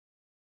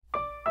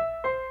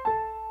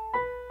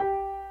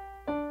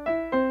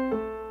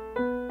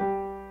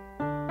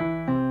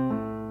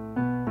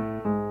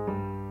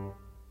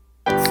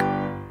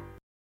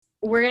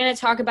we're going to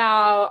talk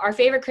about our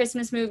favorite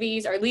Christmas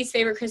movies, our least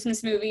favorite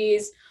Christmas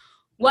movies,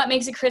 what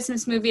makes a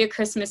Christmas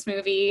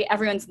movie,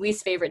 everyone's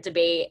least favorite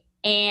debate,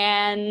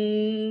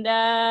 and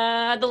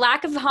the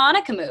lack of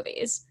Hanukkah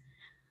movies.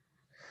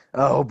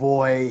 Oh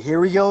boy, here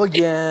we go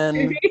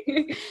again.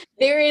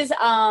 There is,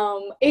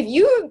 if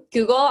you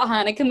Google a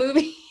Hanukkah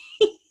movie,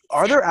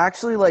 Are there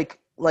actually like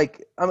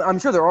I'm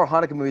sure there are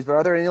Hanukkah movies, but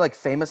are there any like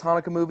famous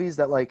Hanukkah movies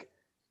that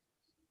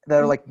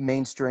are like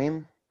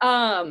mainstream?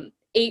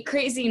 Eight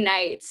Crazy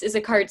Nights is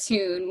a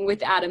cartoon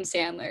with Adam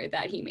Sandler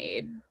that he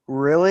made.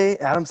 Really?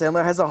 Adam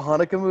Sandler has a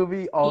Hanukkah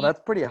movie? Oh, that's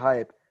pretty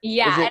hype. Is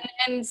Yeah, it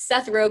and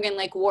Seth Rogen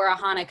like wore a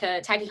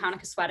tacky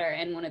Hanukkah sweater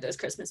in one of those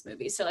Christmas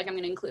movies. So like I'm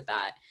gonna include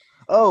that.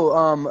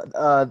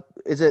 Oh,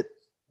 is it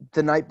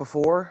The Night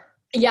Before?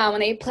 Yeah,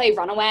 when they play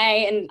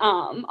Runaway and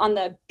on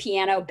the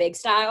piano big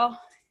style.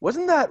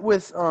 Wasn't that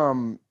with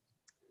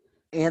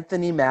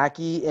Anthony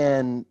Mackie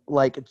and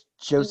like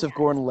Joseph Yeah.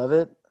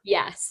 Gordon-Levitt?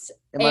 Yes.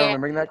 Am I And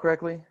remembering that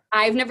correctly?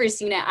 I've never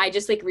seen it. I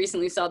just like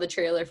recently saw the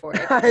trailer for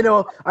it I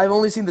know. I've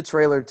only seen the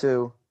trailer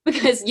too.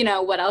 because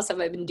what else have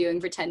I been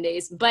doing for 10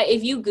 days? But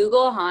if you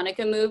Google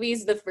Hanukkah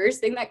movies, the first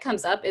thing that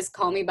comes up is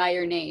Call Me by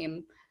Your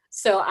Name.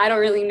 So I don't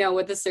really know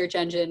what the search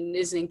engine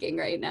is thinking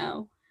right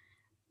now.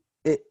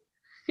 It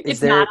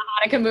is It's not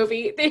there a Hanukkah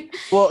movie.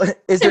 Well, Timothy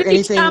is there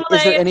Chalamet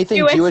is anything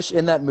Jewish. Jewish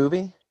in that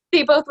movie?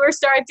 They both were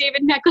starred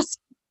David Nichols.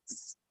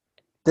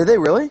 Did they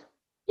really?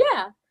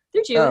 Yeah,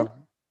 they're Jewish. Oh,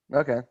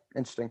 okay.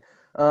 Interesting.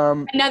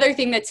 Another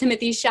thing that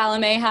Timothy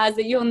Chalamet has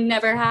that you'll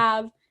never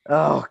have.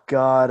 Oh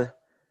God.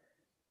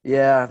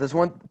 Yeah, there's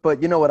one,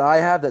 but you know what I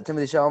have that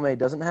Timothy Chalamet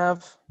doesn't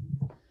have?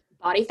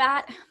 Body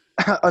fat.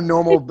 A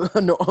normal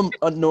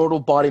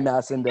body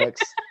mass index.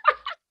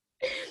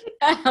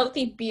 A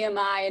healthy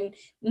BMI and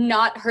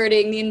not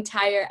hurting the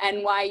entire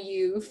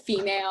NYU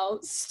female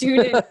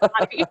student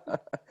body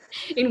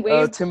in Oh,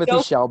 ways Timothy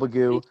don't,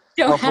 Shalbagoo.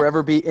 don't I'll have.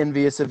 forever be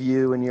envious of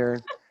you and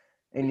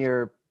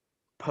your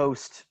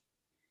post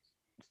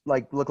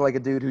like look like a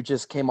dude who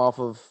just came off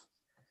of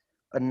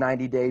a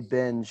 90-day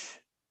binge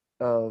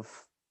of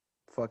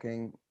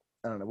fucking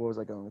I don't know, what was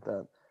I going with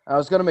that? I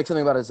was gonna make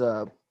something about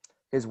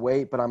his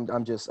weight, but I'm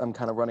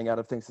kind of running out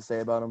of things to say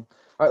about him.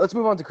 All right, let's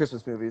move on to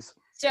Christmas movies.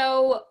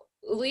 So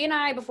Lee and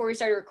I, before we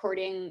started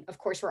recording, of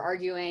course, were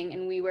arguing,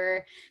 and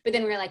but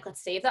then we were like,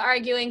 let's save the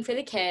arguing for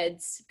the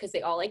kids because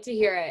they all like to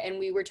hear it. And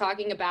we were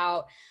talking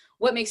about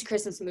what makes a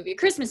Christmas movie,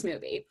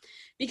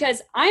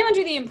 because I'm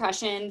under the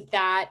impression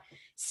that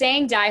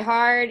saying Die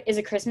Hard is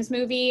a Christmas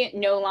movie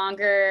no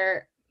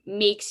longer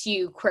makes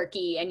you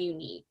quirky and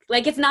unique.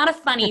 Like, it's not a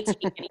funny take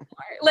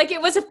anymore. Like,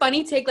 it was a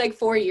funny take like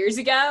 4 years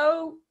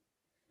ago,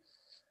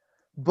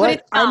 but But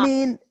it's I not.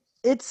 mean,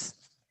 it's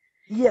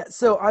yeah.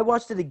 So I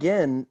watched it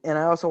again, and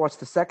I also watched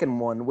the second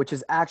one, which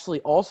is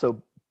actually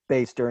also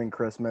based during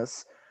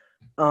Christmas.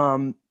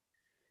 Um,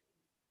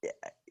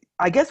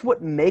 I guess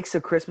what makes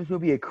a Christmas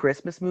movie a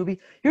Christmas movie.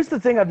 Here's the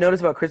thing I've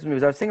noticed about Christmas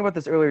movies. I was thinking about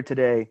this earlier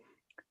today.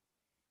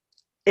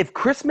 If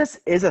Christmas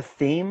is a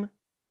theme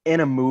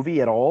in a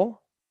movie at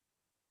all,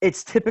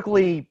 it's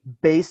typically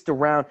based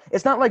around.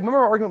 It's not like remember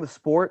our argument with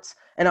sports,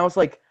 and I was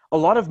like, a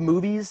lot of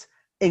movies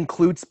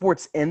include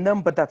sports in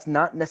them, but that's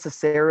not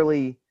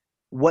necessarily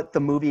what the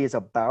movie is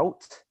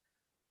about.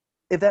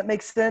 If that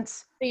makes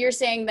sense. So you're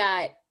saying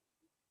that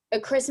a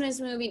Christmas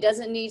movie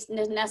doesn't need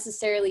to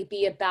necessarily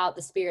be about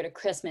the spirit of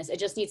Christmas. It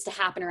just needs to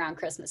happen around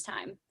Christmas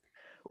time.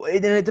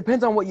 And it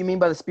depends on what you mean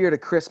by the spirit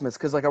of Christmas,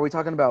 because like, are we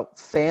talking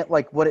about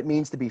like what it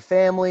means to be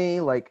family,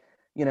 like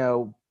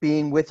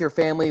being with your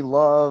family,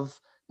 love,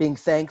 being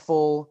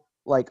thankful,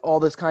 like all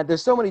this kind.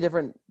 There's so many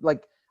different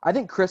like. I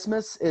think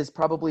Christmas is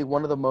probably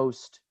one of the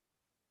most.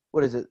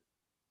 What is it?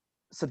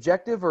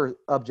 Subjective or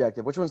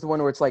objective? Which one's the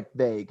one where it's like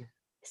vague?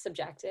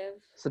 Subjective.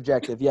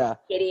 Subjective. Yeah,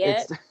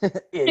 Idiot. it's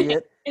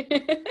idiot.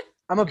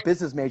 I'm a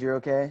business major.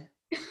 Okay.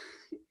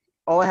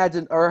 All I had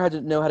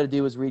to know how to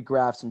do was read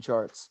graphs and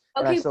charts,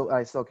 and Okay,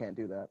 I still can't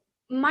do that.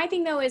 my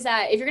thing though is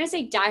that if you're gonna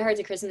say Die Hard's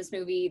a Christmas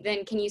movie,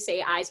 then can you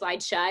say Eyes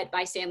Wide Shut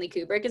by Stanley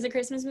Kubrick is a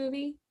Christmas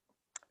movie?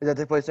 Does that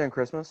take place during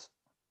Christmas?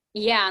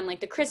 Yeah, and like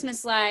the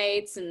Christmas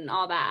lights and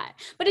all that.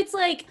 But it's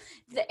like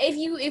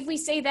if we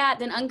say that,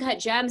 then Uncut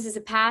Gems is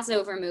a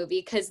Passover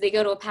movie because they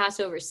go to a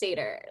Passover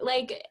Seder.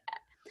 Like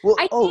Well,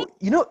 I oh,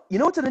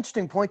 think what's an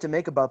interesting point to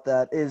make about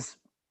that is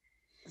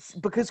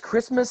because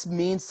Christmas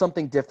means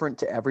something different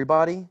to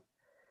everybody.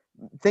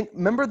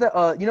 Remember the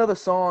the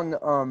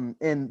song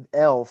in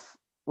Elf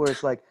where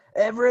it's like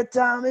every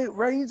time it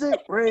rains,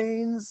 something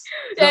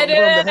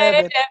from the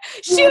heaven,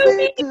 give shoot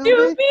me, it to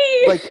shoot me.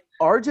 me. Like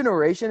our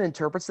generation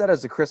interprets that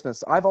as a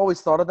Christmas. I've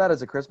always thought of that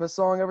as a Christmas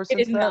song ever It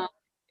since is that. not,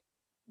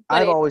 but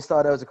I've always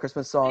thought it was a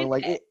Christmas song.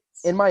 Like it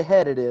it in my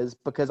head it is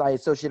because I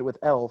associate it with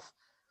Elf,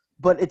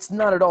 but it's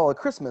not at all a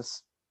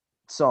Christmas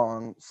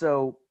song.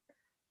 So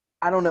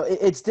I don't know.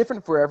 It's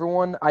different for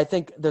everyone. I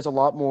think there's a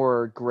lot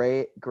more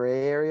gray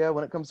area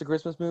when it comes to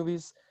Christmas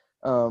movies.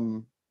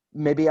 Um,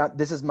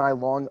 this is my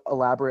long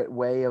elaborate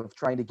way of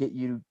trying to get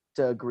you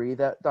to agree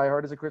that Die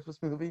Hard is a Christmas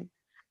movie.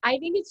 I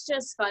think it's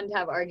just fun to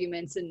have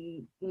arguments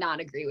and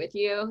not agree with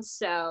you.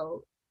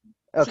 So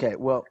Okay,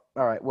 well,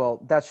 all right.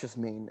 Well, that's just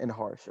mean and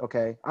harsh.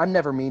 Okay, I'm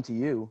never mean to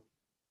you.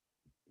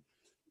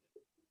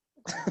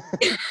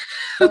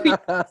 We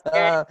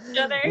stare at each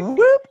other.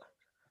 Whoop.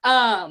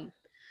 Um,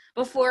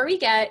 Before we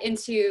get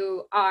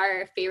into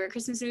our favorite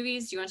Christmas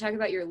movies, do you want to talk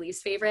about your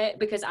least favorite?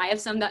 Because I have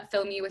some that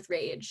fill me with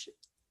rage.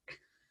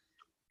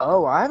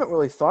 Oh, I haven't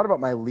really thought about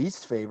my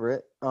least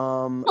favorite.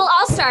 Well,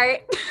 I'll start.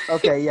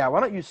 Okay, yeah.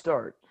 Why don't you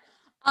start?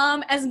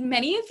 As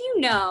many of you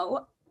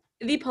know,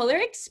 The Polar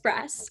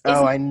Express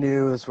Oh, I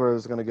knew this where it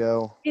was gonna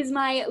go. is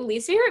my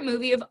least favorite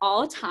movie of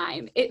all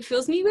time. It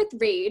fills me with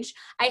rage.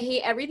 I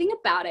hate everything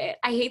about it.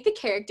 I hate the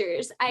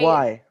characters.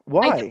 Why? I don't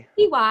Why?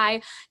 see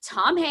why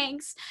Tom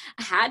Hanks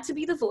had to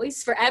be the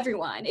voice for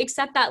everyone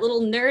except that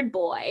little nerd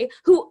boy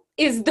who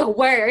is the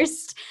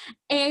worst.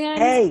 And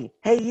Hey,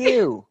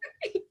 you.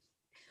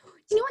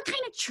 do you know what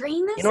kind of train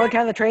You this know what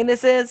kind of train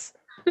this is?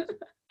 is?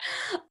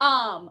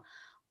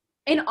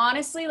 And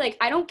honestly, like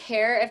I don't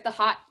care if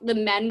the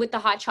men with the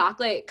hot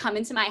chocolate come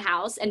into my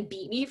house and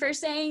beat me for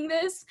saying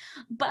this,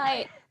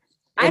 but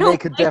I And they don't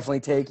could like definitely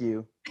take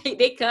you.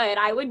 they could.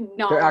 I would They're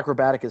not.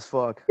 acrobatic as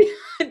fuck.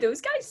 Those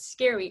guys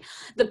scare me.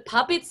 The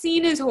puppet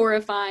scene is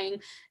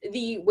horrifying.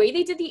 The way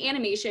they did the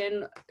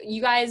animation,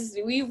 you guys,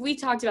 we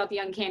talked about the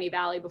Uncanny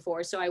Valley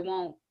before, so I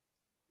won't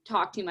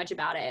talk too much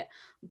about it.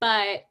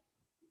 But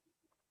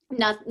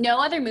no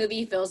other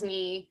movie fills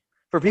me.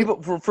 For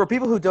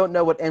people who don't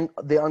know what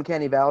the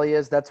uncanny valley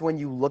is, that's when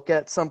you look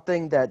at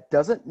something that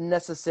doesn't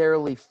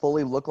necessarily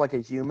fully look like a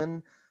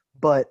human,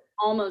 but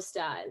Almost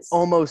does.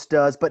 almost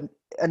does, but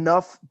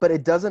enough, but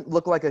it doesn't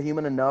look like a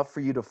human enough for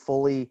you to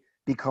fully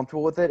be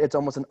comfortable with it. It's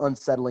almost an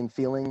unsettling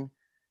feeling,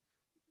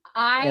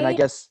 and I I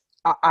guess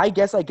I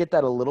guess I get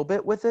that a little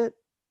bit with it.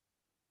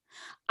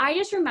 I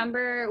just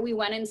remember we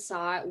went and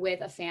saw it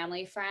with a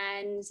family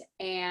friend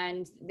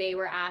and they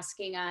were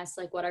asking us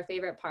like what our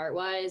favorite part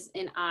was.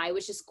 And I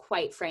was just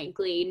quite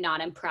frankly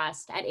not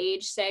impressed at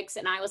age 6.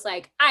 And I was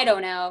like, I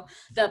don't know.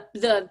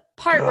 The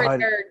part where God,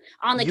 they're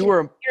on the you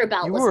were conveyor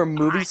belt you was were a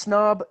movie fine.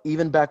 snob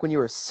even back when you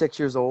were 6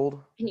 years old.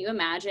 Can you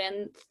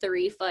imagine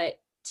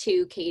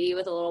 3'2" Katie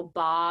with a little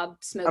bob I'm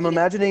smoking a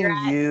imagining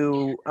cigarette?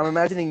 you. I'm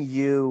imagining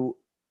you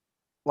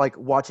like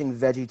watching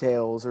Veggie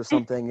Tales or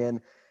something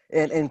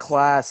in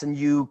class and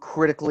you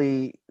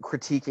critically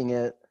critiquing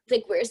it.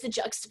 Like, where's the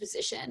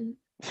juxtaposition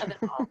of it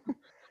all?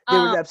 There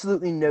was Um,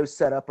 absolutely no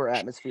setup or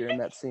atmosphere in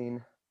that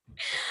scene.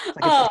 It's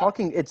like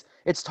uh,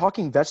 it's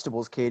talking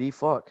vegetables, Katie.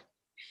 Fuck.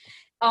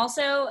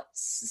 Also,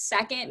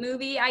 second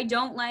movie I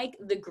don't like,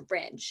 The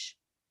Grinch.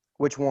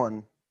 Which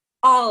one?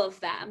 All of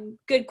them.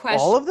 Good All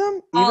question. of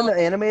them? Even All of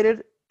the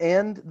animated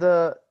and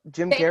the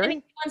Jim the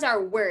animated Carrey? ones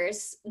are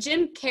worse.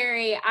 Jim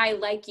Carrey, I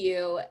like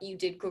you. You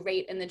did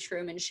great in The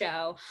Truman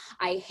Show.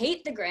 I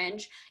hate The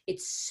Grinch.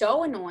 It's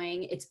so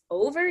annoying. It's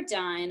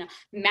overdone.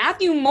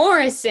 Matthew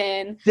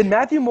Morrison, Did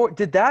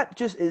that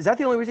just is that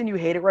the only reason you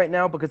hate it right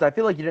now? Because I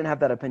feel like you didn't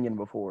have that opinion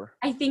before.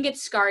 I think it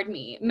scarred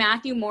me.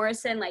 Matthew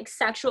Morrison, like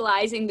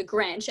sexualizing The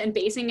Grinch and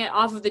basing it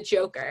off of the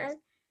Joker.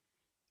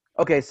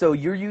 Okay, so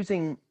you're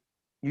using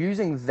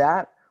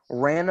that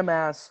random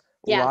ass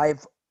Yes.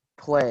 live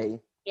play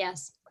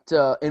Yes.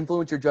 to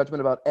influence your judgment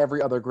about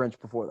every other Grinch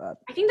before that.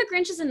 I think The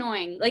Grinch is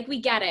annoying. Like, we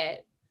get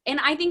it. And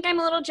I think I'm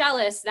a little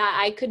jealous that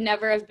I could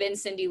never have been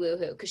Cindy Lou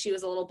Who because she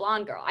was a little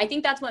blonde girl. I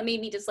think that's what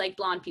made me dislike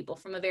blonde people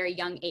from a very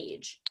young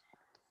age.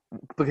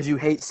 Because you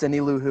hate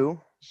Cindy Lou Who?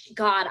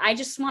 God, I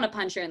just want to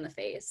punch her in the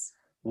face.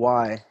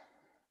 Why?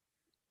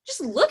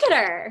 Just look at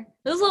her.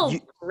 Those little You,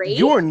 braids.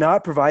 you are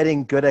not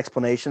providing good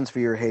explanations for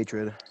your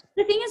hatred.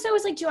 The thing is, I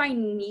was like, do I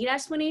need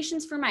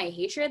explanations for my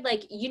hatred?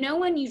 Like, you know,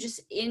 when you just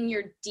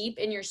deep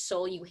in your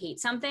soul, you hate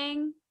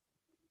something?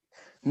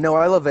 No,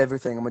 I love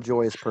everything. I'm a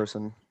joyous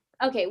person.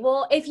 Okay,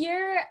 well, if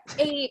you're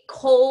a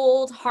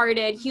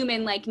cold-hearted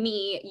human like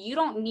me, you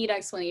don't need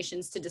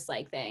explanations to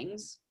dislike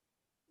things.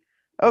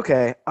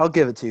 Okay, I'll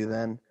give it to you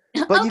then.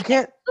 But you Okay,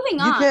 can't moving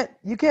you on. can't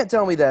you can't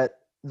tell me that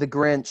The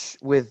Grinch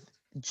with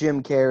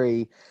Jim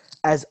Carrey,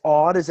 as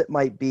odd as it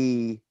might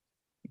be,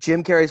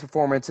 Jim Carrey's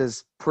performance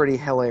is pretty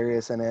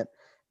hilarious in it.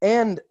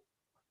 And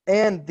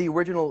the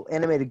original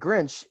animated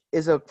Grinch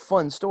is a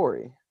fun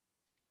story.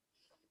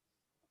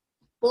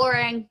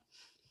 Boring.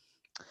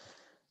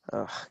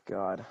 Oh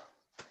God.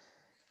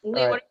 All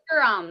Lee, right. what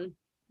are your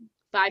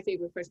 5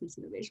 favorite Christmas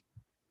movies?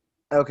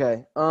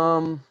 Okay.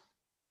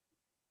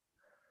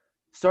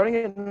 Starting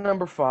at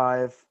number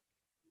 5,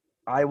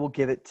 I will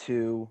give it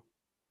to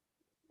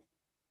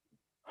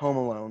Home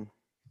Alone.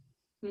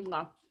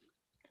 Okay.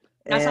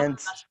 That's not And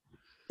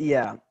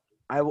yeah,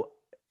 I will.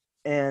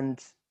 And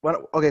why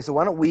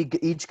don't we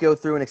each go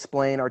through and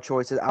explain our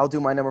choices? I'll do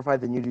my number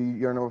 5, then you do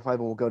your number 5,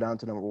 and we'll go down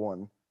to number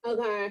 1.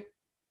 okay.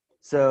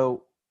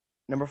 So,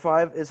 number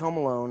 5 is Home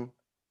Alone.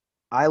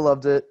 I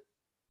loved it.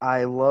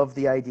 I love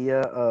the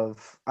idea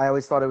of. I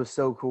always thought it was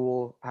so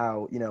cool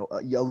how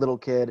a little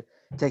kid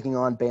taking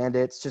on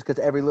bandits, just because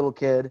every little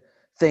kid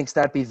thinks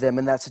that'd be them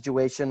in that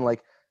situation.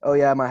 Like, oh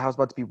yeah, my house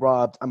about to be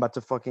robbed. I'm about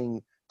to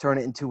fucking turn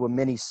it into a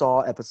mini Saw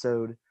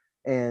episode,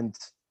 and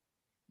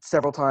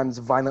several times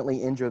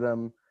violently injure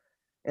them.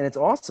 and it's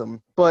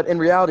awesome. But in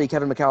reality,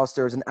 Kevin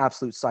McAllister is an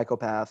absolute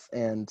psychopath,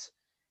 and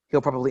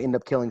he'll probably end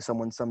up killing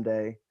someone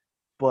someday.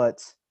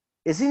 But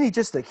isn't he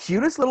just the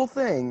cutest little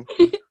thing?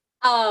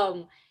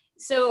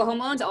 So Home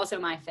Alone's also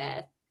my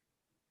fifth.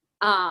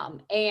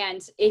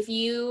 And if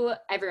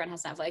everyone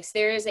has Netflix,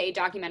 there is a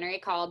documentary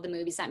called The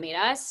Movies That Made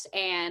Us,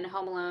 and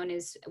Home Alone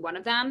is one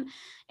of them.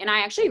 And I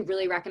actually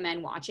really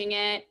recommend watching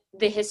it.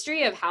 The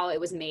history of how it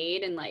was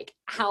made and like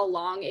how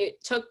long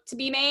it took to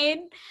be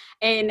made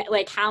and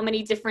like how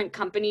many different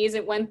companies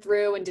it went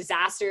through and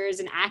disasters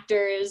and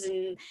actors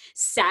and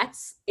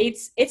sets.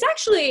 It's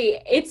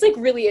like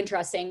really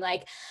interesting.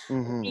 Like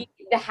Mm-hmm.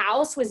 the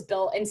house was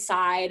built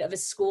inside of a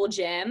school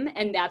gym,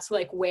 and that's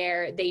like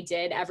where they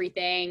did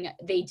everything.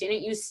 They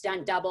didn't use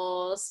stunt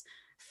doubles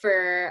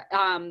for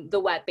the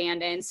wet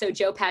bandits, so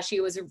Joe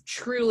Pesci was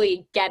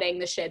truly getting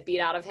the shit beat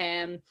out of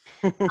him.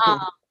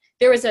 um,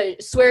 there was a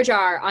swear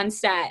jar on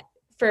set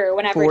for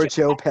whenever For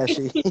Joe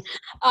Pesci.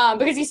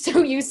 because he's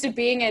so used to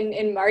being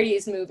in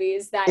Marty's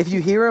movies that If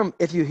you hear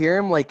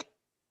him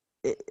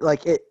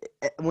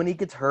when he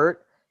gets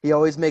hurt, he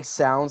always makes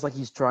sounds like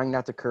he's trying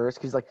not to curse.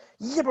 'Cause he's like,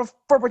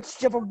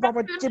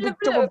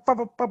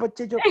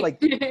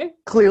 like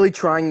clearly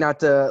trying not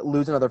to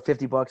lose another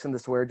 $50 in the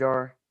swear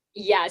jar.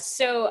 yeah,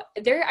 so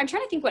there I'm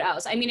trying to think what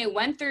else. I mean, it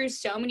went through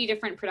so many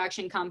different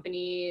production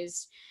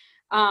companies.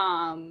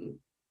 Um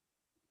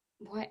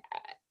what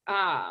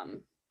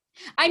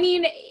I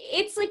mean,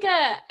 it's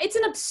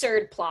an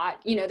absurd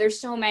plot. You know, there's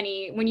so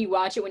many when you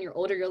watch it when you're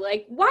older, you're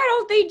like, why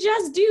don't they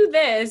just do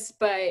this?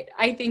 But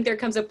I think there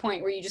comes a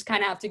point where you just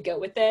kind of have to go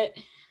with it.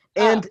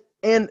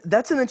 And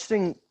that's an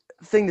interesting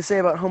thing to say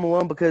about Home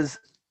Alone because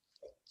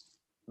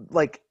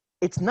like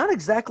it's not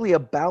exactly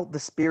about the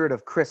spirit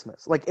of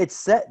Christmas. Like it's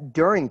set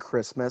during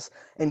Christmas,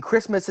 and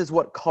Christmas is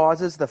what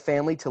causes the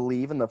family to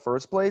leave in the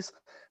first place.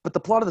 But the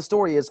plot of the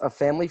story is a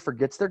family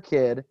forgets their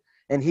kid,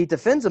 and he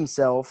defends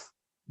himself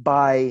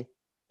by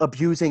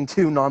abusing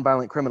two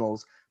nonviolent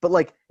criminals. But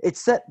like it's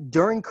set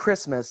during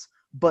Christmas,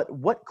 but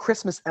what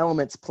Christmas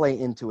elements play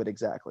into it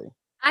exactly?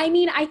 I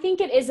mean, I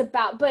think it is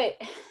about, but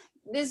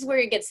this is where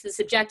it gets to the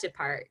subjective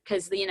part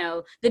because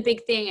the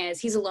big thing is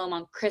he's alone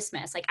on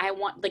Christmas. Like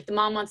the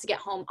mom wants to get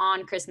home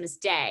on Christmas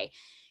Day,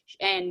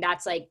 and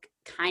that's like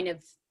kind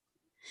of.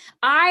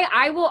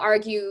 I will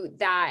argue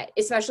that,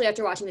 especially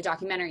after watching the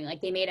documentary,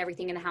 like they made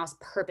everything in the house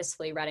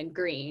purposefully red and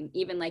green,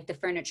 even like the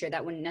furniture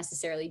that wouldn't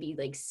necessarily be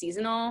like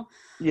seasonal.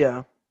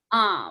 Yeah.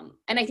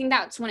 And I think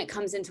that's when it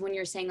comes into when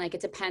you're saying like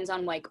it depends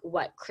on like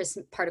what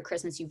Christmas part of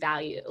Christmas you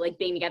value, like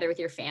being together with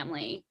your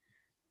family.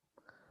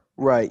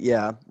 Right,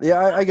 yeah.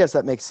 Yeah, I guess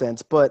that makes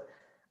sense. But,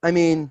 I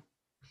mean,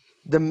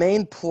 the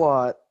main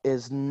plot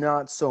is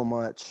not so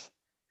much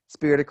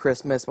Spirit of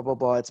Christmas, blah, blah,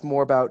 blah. It's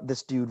more about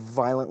this dude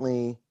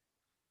violently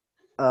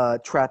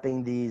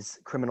trapping these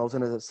criminals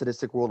in a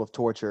sadistic world of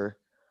torture.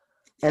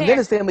 And then Fair.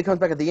 his family comes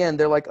back at the end.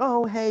 They're like,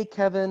 oh, hey,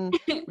 Kevin,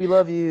 we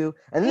love you.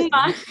 And then,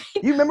 My-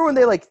 you remember when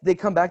they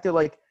come back, they're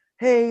like,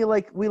 hey,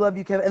 like, we love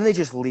you, Kevin. And they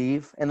just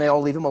leave, and they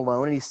all leave him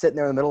alone. And he's sitting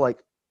there in the middle like,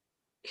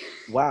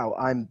 wow,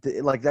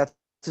 that's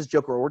his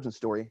Joker origin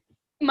story.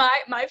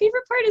 my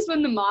favorite part is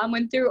when the mom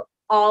went through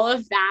all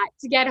of that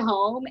to get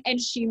home, and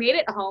she made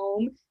it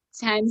home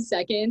 10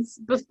 seconds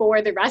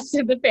before the rest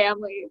of the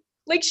family.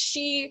 Like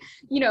she,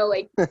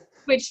 like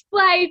switched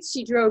flights.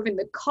 She drove in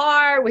the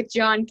car with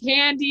John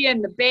Candy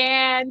and the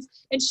band,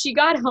 and she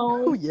got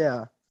Oh, home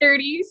yeah.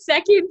 30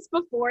 seconds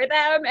before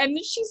them. And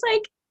she's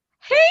like,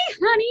 hey,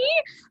 honey,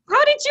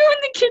 how did you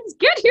and the kids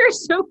get here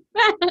so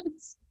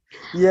fast?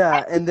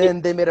 Yeah, and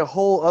then they made a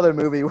whole other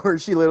movie where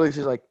she's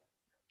like,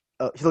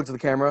 she looks at the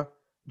camera,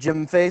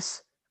 Jim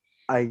face,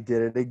 I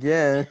did it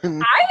again.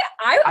 I,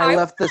 I, I I,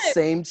 left the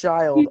same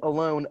child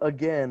alone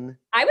again.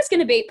 I was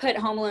gonna put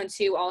Home Alone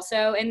 2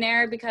 also in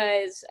there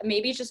because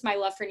maybe it's just my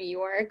love for New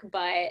York, but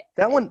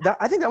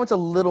I think that one's a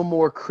little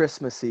more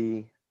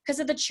Christmassy. because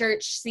of the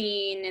church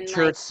scene and like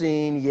Church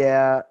scene,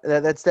 yeah,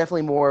 that's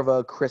definitely more of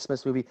a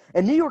Christmas movie.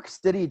 And New York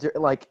City,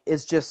 like,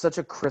 is just such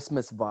a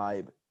Christmas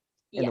vibe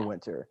in the yeah.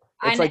 winter.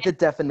 It's And like the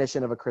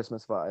definition of a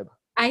Christmas vibe.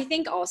 I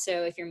think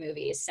also if your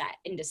movie is set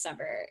in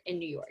December in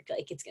New York,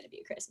 like it's gonna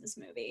be a Christmas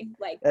movie.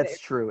 Like That's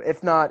true.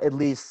 If not, at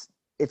least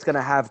it's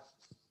gonna have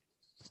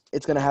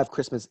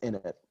Christmas in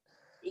it.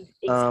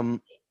 exactly.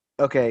 Um,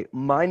 okay,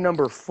 my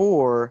number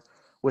 4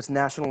 was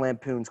National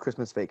Lampoon's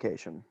Christmas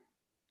Vacation.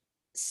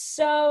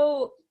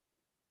 So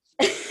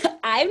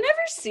I've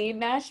never seen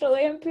National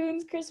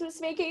Lampoon's Christmas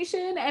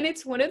Vacation, and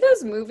it's one of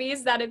those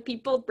movies that if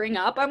people bring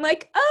up, I'm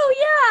like, oh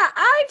yeah,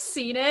 I've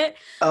seen it.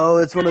 Oh,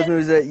 it's one of those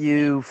movies that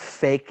you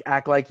fake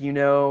act like you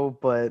know,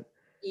 but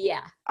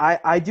Yeah.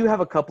 I do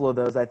have a couple of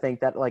those. I think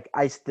that like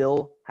I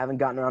still haven't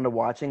gotten around to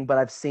watching, but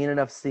I've seen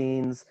enough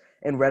scenes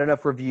and read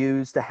enough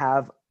reviews to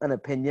have an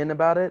opinion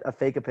about it, a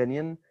fake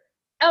opinion.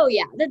 Oh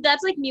yeah,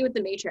 that's like me with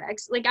the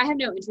Matrix. Like I have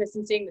no interest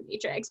in seeing the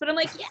Matrix, but I'm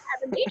like, yeah,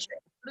 the Matrix,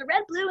 the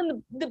red, blue,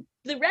 and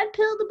the red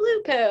pill, the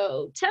blue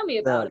pill. Tell me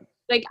about Uh, it.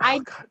 Like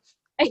oh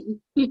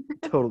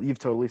God, you've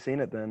totally seen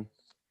it then.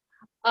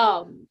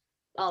 um,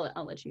 I'll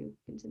let you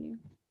continue.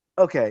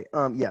 Okay,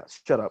 yeah,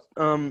 shut up.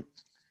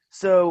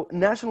 So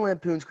National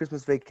Lampoon's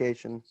Christmas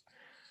Vacation.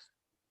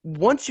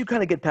 Once you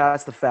kind of get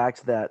past the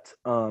fact that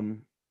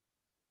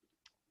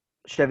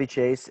Chevy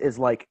Chase is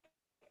like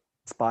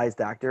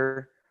despised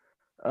actor,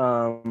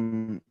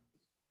 um,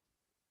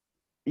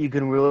 you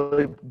can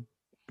really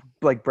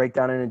like break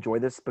down and enjoy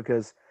this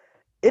because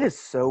it is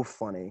so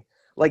funny.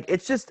 Like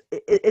it's just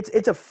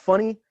it's a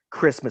funny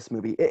Christmas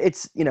movie.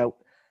 It's you don't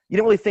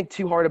really think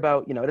too hard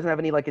about it doesn't have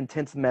any like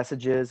intense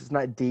messages. It's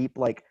not deep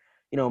like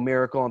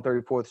Miracle on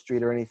 34th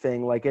Street or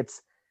anything. Like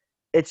it's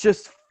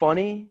just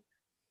funny,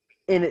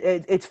 and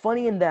it's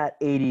funny in that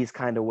 80s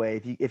kind of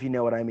way if you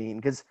know what I mean,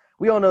 because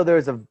we all know there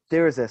is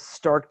a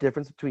stark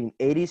difference between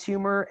 80s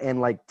humor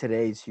and like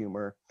today's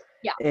humor,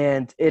 Yeah.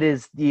 and it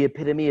is the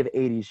epitome of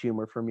 80s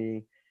humor for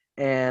me.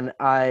 And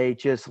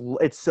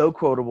it's so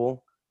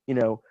quotable.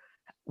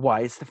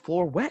 Why is the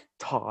floor wet,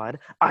 Todd?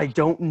 I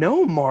don't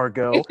know,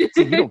 Margot.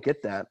 See, you don't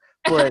get that,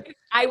 but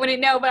I wouldn't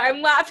know, but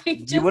I'm laughing.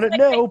 Just you wouldn't like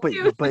know, I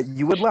do. but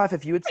you would laugh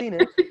if you had seen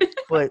it.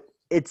 But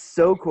it's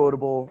so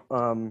quotable.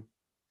 Who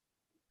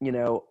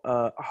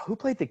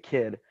played the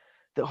kid?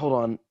 Hold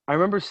on, I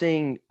remember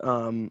seeing,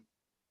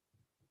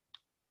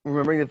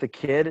 remembering that the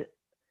kid,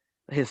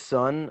 his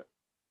son,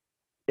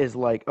 is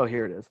like, oh,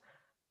 here it is.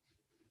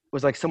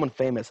 Was like someone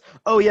famous.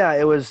 Oh yeah,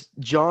 it was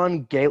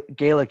John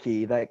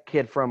Galecki, that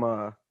kid from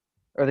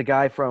or the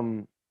guy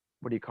from,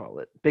 what do you call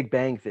it? Big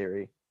Bang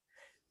Theory.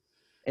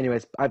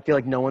 Anyways, I feel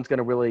like no one's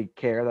gonna really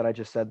care that I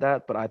just said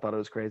that, but I thought it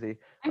was crazy.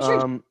 I'm sure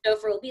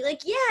Gopher will be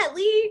like, yeah,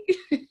 Lee.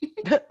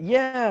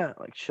 Yeah,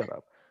 like shut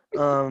up.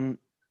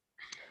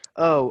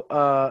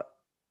 Oh,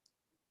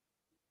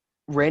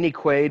 Randy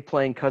Quaid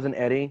playing Cousin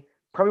Eddie,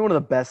 probably one of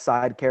the best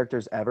side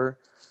characters ever.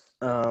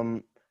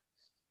 Um,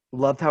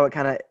 Loved how it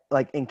kind of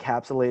like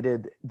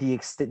encapsulated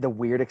the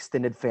weird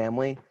extended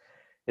family.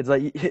 It's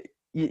like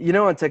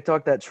on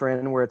TikTok that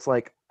trend where it's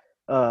like,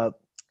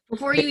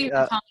 Before you even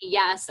tell me,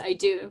 yes, I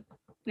do.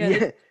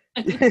 Yeah.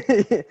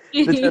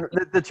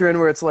 the trend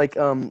where it's like,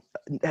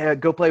 hey,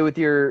 go play with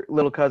your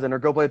little cousin or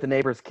go play with the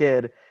neighbor's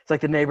kid. It's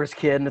like the neighbor's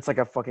kid, and it's like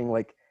a fucking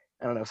like,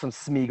 I don't know, some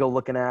Smeagol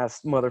looking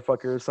ass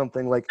motherfucker or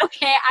something like.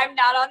 Okay, I'm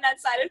not on that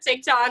side of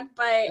TikTok,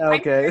 but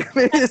Okay,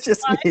 maybe it's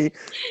just me,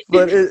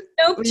 but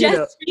nope,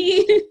 just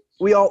me.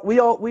 we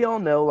all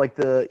know like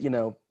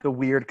the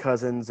weird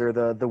cousins or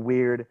the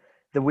weird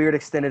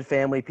extended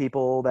family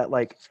people that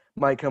like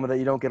might come that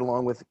you don't get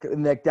along with,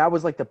 and like that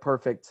was like the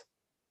perfect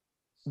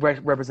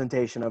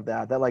representation of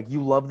that like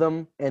you love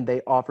them and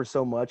they offer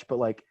so much, but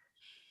like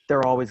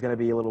they're always going to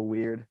be a little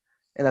weird,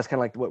 and that's kind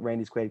of like what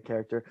Randy's Quaid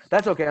character.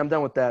 That's okay, I'm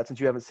done with that since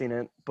you haven't seen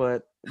it.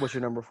 But what's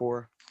your number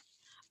 4?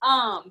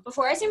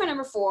 Before I say my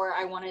number 4,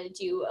 I want to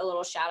do a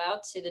little shout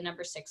out to the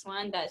number 6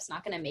 one that's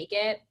not going to make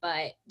it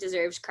but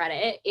deserves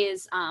credit,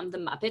 is the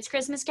Muppets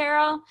Christmas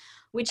Carol,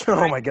 which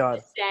Oh my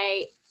god,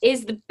 say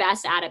is the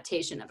best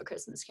adaptation of A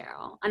Christmas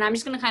Carol. And I'm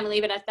just going to kind of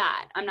leave it at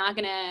that. I'm not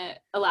going to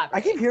elaborate.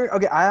 I keep hearing,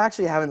 okay, I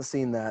actually haven't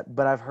seen that,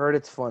 but I've heard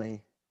it's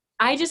funny.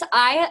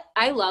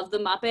 I love the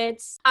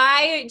Muppets.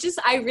 I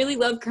really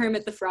love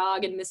Kermit the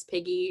Frog and Miss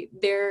Piggy.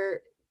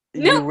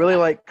 You really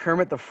like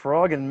Kermit the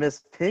Frog and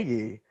Miss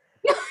Piggy.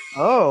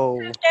 Oh,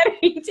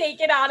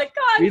 take it out of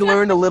context. We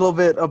learned a little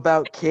bit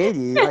about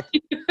Katie,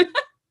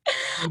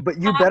 but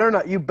you better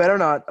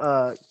not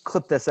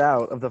clip this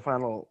out of the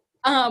final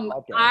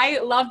podcast. I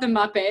love the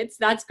Muppets.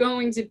 That's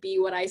going to be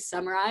what I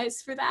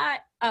summarize for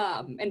that,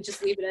 and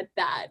just leave it at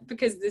that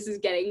because this is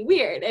getting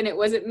weird and it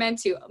wasn't meant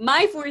to.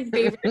 My 4th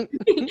favorite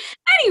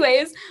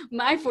anyways,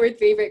 my 4th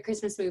favorite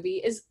Christmas movie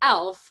is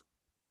Elf.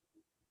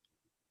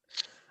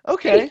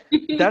 Okay,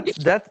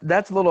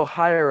 that's a little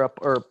higher up,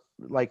 or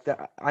like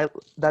that.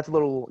 That's a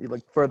little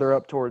like further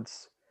up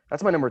towards.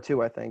 That's my number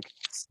 2, I think.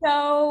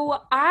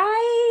 So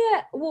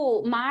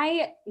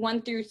my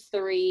 1 through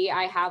 3,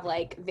 I have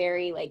like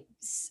very like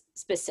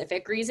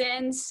specific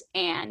reasons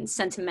and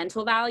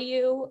sentimental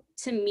value.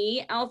 To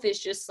me, Elf is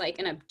just like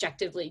an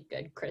objectively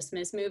good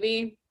Christmas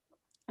movie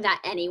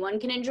that anyone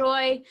can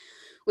enjoy,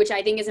 which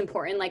I think is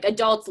important. Like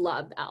adults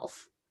love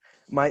Elf.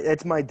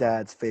 It's my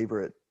dad's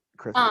favorite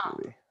Christmas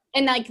movie.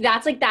 And like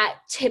that's like that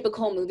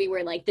typical movie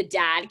where like the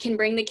dad can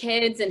bring the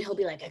kids and he'll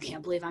be like, I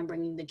can't believe I'm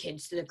bringing the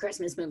kids to the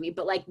Christmas movie,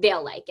 but like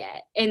they'll like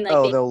it, and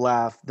like they'll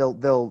laugh,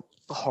 they'll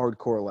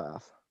hardcore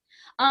laugh.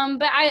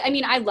 But I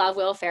mean I love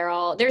Will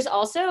Ferrell. There's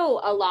also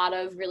a lot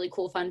of really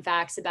cool fun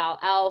facts about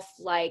Elf,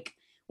 like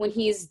when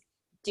he's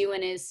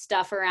doing his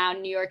stuff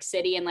around New York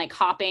City and like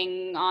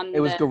hopping on. It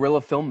was guerrilla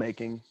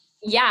filmmaking.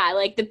 Yeah,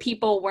 like the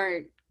people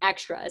weren't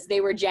extras.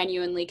 They were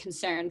genuinely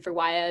concerned for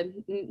why a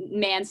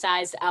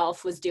man-sized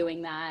elf was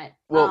doing that.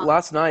 Well,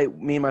 last night,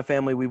 me and my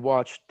family, we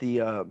watched the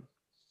on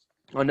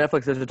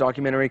Netflix. There's a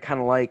documentary kind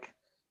of like,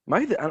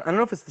 I don't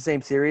know if it's the same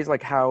series,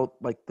 like how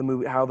the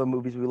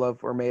movies we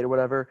love are made or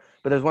whatever.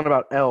 But there's one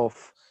about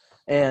Elf,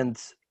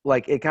 and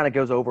like it kind of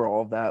goes over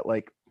all of that,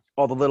 like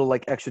all the little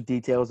like extra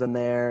details in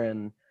there,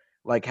 and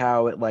like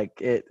how it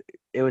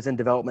was in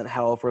development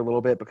hell for a little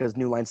bit because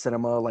New Line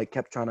Cinema like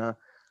kept trying to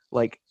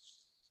like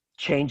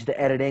change the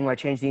editing, like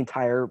change the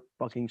entire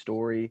fucking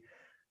story.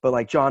 but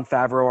like Jon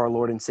Favreau, our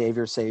Lord and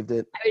Savior, saved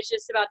it. I was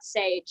just about to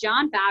say,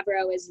 Jon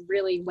Favreau is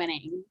really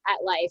winning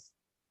at life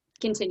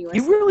He continuously.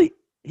 really,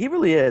 he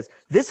really is.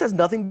 This has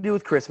nothing to do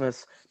with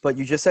Christmas, but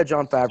you just said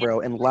Jon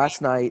Favreau, and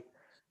last night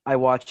I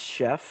watched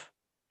Chef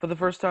for the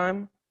first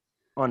time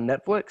on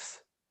Netflix.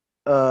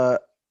 Uh,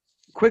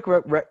 quick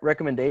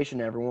recommendation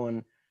to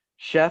everyone.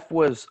 Chef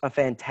was a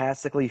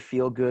fantastically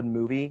feel-good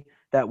movie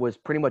that was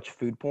pretty much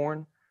food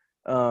porn,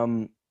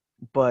 um,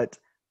 but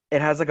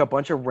it has like a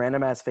bunch of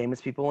random ass famous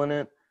people in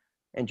it,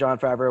 and Jon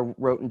Favreau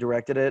wrote and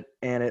directed it,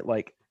 and it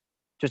like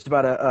just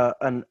about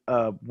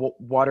a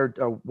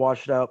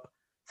washed up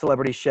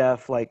celebrity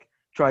chef like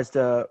tries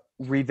to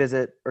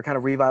revisit or kind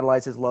of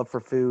revitalize his love for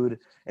food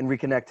and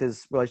reconnect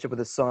his relationship with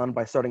his son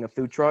by starting a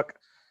food truck,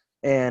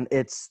 and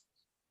it's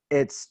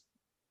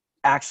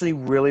actually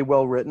really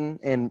well written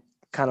and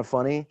kind of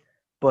funny,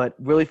 but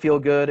really feel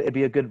good. It'd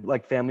be a good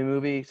like family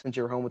movie since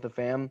you're home with the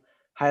fam.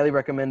 Highly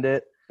recommend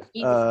it.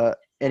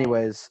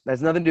 Anyways, that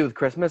has nothing to do with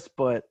Christmas,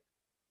 but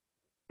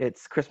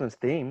it's Christmas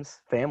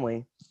themes,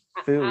 family,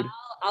 food.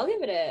 I'll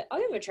give it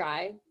a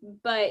try.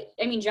 But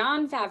I mean,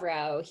 Jon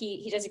Favreau,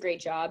 he does a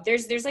great job.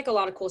 There's like a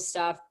lot of cool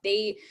stuff.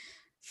 They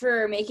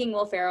for making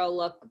Will Ferrell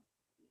look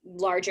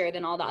larger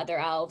than all the other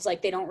elves.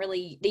 Like they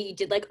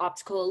did like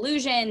optical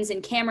illusions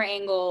and camera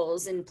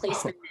angles and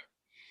placement.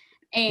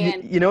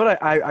 And You know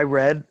what I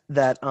read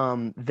that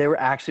there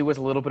actually was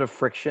a little bit of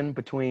friction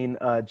between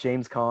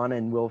James Caan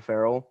and Will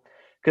Ferrell,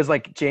 because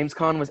like James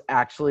Caan was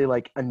actually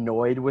like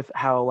annoyed with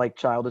how like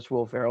childish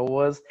Will Ferrell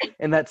was,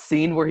 and that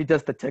scene where he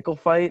does the tickle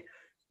fight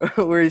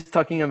where he's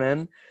tucking him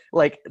in,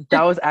 like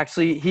that was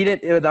actually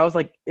that was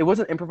like it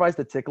wasn't improvised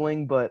the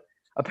tickling, but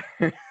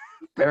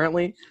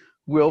apparently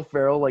Will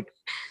Ferrell like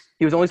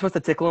he was only supposed to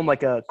tickle him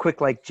like a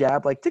quick like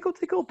jab, like tickle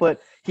tickle, but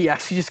he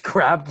actually just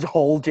grabbed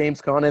whole James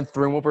Caan and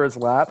threw him over his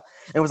lap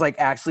and was like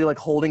actually like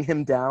holding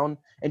him down.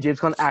 And James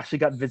Caan actually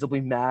got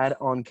visibly mad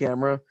on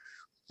camera.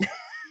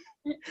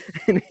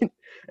 and,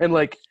 and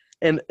like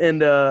and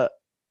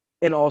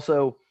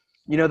also,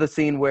 you know the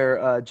scene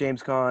where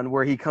James Caan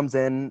where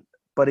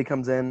Buddy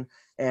comes in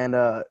and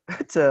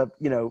to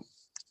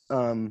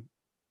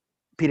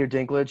Peter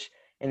Dinklage,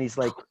 and he's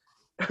like,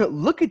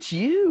 look at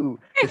you.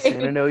 Does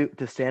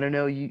Santa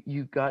know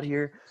you got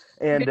here?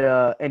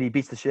 And he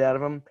beats the shit out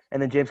of him.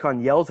 And then James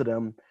Caan yells at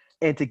him.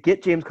 And to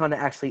get James Caan to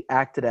actually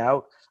act it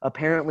out,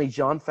 apparently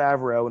Jon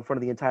Favreau, in front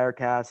of the entire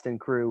cast and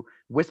crew,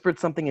 whispered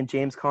something in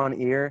James Caan's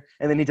ear,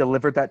 and then he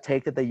delivered that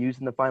take that they used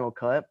in the final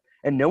cut.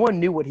 And no one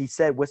knew what he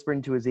said, whispering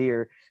into his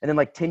ear. And then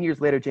like 10 years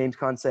later, James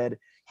Caan said,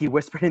 he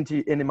whispered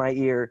into my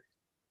ear,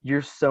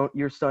 you're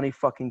Sonny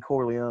fucking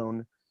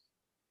Corleone.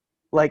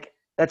 Like,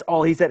 that's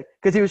all he said,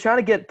 because he was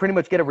trying to pretty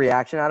much get a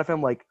reaction out of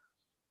him, like,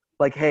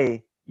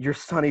 hey, you're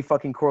Sonny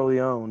fucking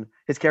Corleone,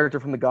 his character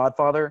from The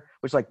Godfather,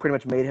 which like pretty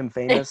much made him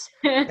famous,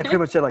 and pretty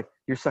much said like,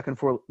 you're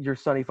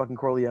Sonny fucking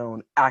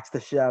Corleone, act the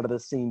shit out of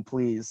this scene,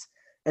 please.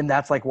 And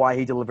that's like why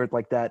he delivered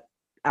like that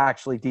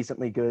actually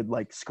decently good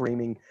like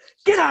screaming,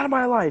 get out of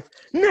my life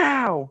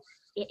now.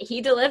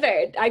 he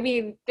delivered. I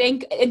mean,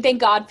 thank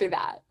God for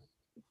that.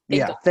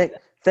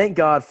 Thank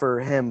God for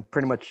him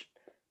pretty much.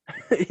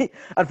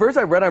 At first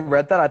I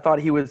read that I thought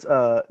he was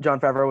Jon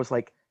Favreau was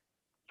like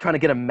trying to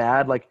get him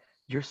mad, like,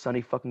 you're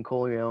Sonny fucking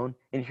Corleone,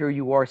 and here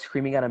you are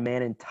screaming at a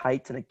man in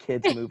tights in a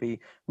kids movie.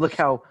 Look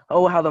how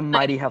the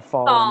mighty have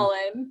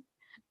fallen.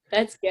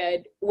 That's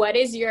good. What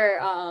is your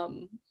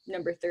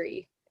number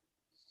 3?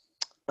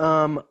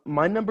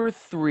 My number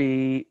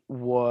 3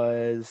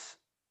 was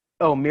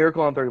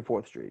Miracle on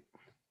 34th Street.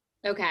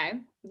 Okay,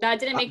 that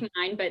didn't make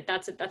mine, but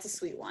that's a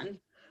sweet one.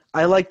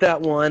 I like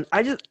that one.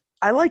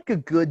 I like a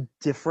good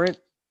different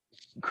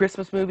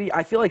Christmas movie.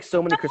 I feel like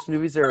so many Christmas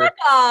movies are.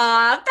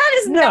 That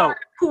is not a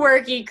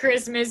quirky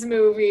Christmas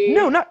movie.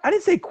 No, I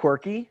didn't say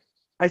quirky.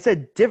 I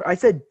said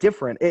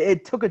different.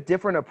 It took a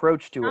different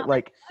approach to it.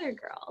 Like other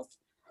girls.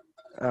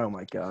 Oh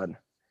my god,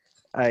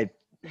 I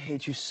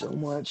hate you so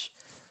much.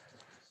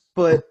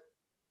 But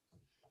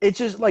it's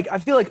just like I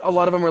feel like a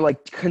lot of them are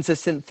like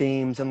consistent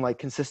themes and like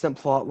consistent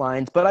plot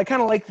lines. But I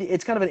kind of like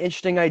it's kind of an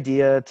interesting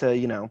idea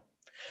to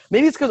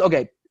maybe it's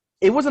because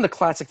it wasn't a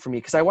classic for me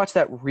because I watched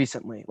that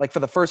recently. Like for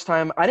the first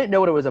time, I didn't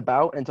know what it was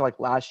about until like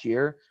last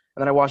year,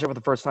 and then I watched it for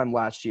the first time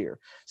last year.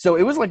 So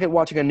it was like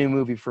watching a new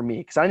movie for me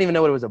because I didn't even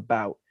know what it was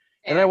about.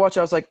 And then I watched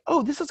it, I was like,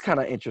 oh, this is kind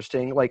of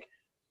interesting. Like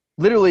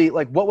literally,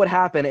 like what would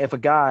happen if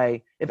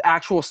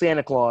actual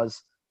Santa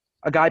Claus,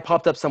 a guy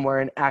popped up somewhere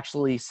and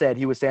actually said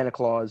he was Santa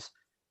Claus?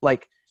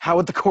 Like how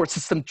would the court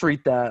system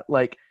treat that?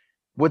 Like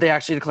would they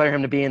actually declare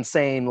him to be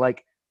insane?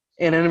 Like,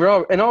 and in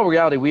all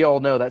reality, we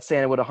all know that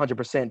Santa would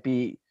 100%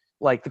 be.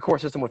 Like, the court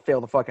system would fail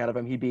the fuck out of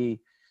him. He'd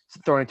be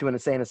thrown into an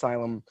insane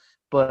asylum.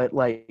 But,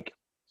 like,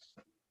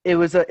 it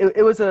was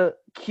a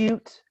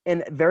cute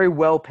and very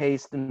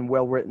well-paced and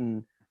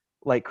well-written,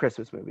 like,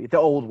 Christmas movie. The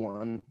old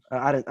one.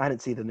 I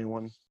didn't see the new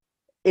one.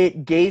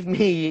 It gave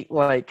me,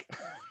 like,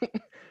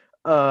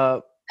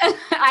 when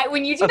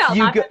you do that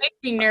laugh, it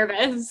makes me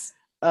nervous.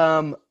 Why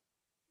am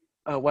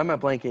I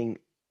blanking?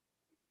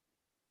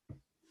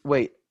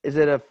 Wait, is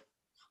it a...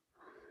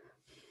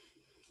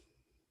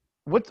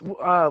 what's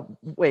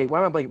wait,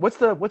 why am I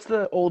blanking? What's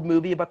the old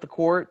movie about the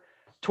court?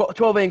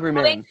 12 Angry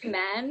All Men.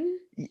 Men.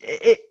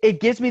 It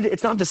gives me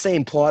it's not the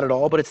same plot at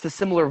all, but it's the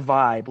similar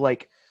vibe.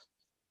 Like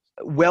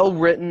well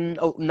written,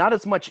 not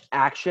as much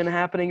action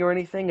happening or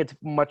anything. It's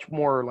much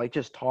more like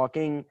just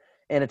talking,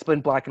 and it's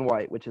been black and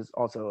white, which is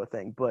also a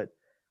thing. But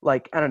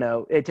like I don't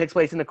know, it takes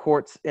place in the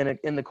courts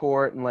in the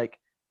court, and like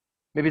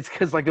maybe it's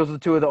because like those are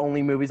two of the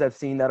only movies I've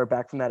seen that are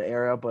back from that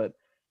era. But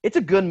it's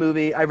a good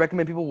movie. I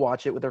recommend people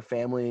watch it with their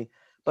family.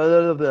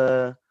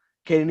 But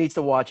Katie needs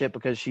to watch it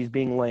because she's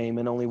being lame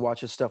and only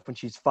watches stuff when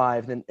she's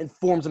 5 and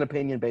forms an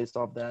opinion based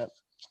off that.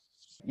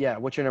 Yeah,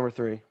 what's your number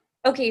 3?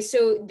 Okay,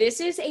 so this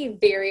is a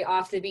very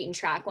off the beaten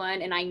track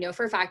one, and I know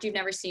for a fact you've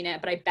never seen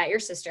it, but I bet your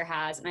sister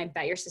has, and I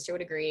bet your sister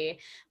would agree.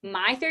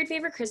 My third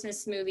favorite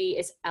Christmas movie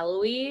is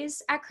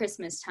Eloise at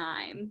Christmas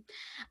Time.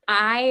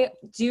 I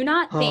do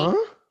not think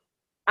Huh?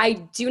 I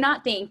do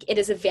not think it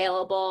is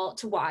available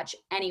to watch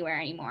anywhere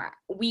anymore.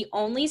 We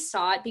only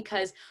saw it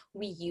because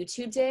we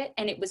YouTubed it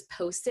and it was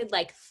posted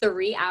like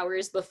 3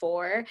 hours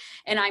before,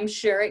 and I'm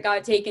sure it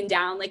got taken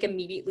down like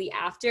immediately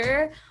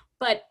after.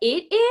 But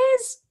it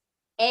is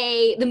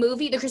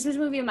the Christmas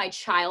movie of my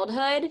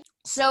childhood.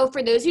 So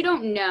for those who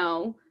don't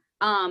know,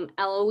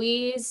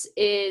 Eloise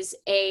is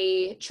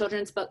a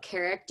children's book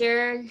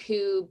character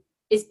who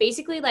is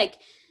basically like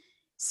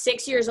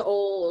 6 years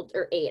old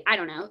or 8, I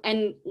don't know,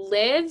 and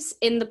lives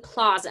in the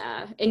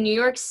plaza in New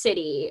York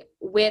City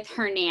with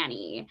her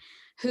nanny,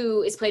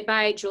 who is played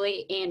by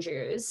Julie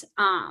Andrews.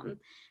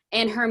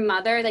 And her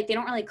mother, like they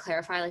don't really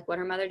clarify like what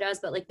her mother does,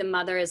 but like the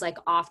mother is like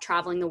off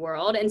traveling the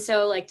world. And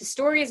so like the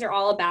stories are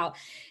all about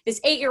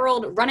this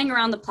 8-year-old running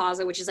around the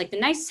plaza, which is like the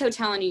nicest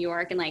hotel in New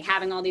York, and like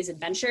having all these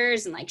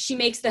adventures. And like she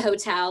makes the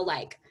hotel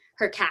like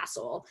her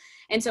castle.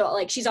 And so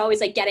like she's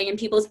always like getting in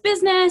people's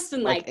business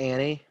and Like like,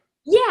 Annie?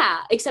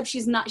 yeah, except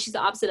she's not, she's the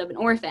opposite of an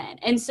orphan.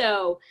 And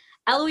so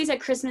Eloise at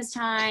Christmas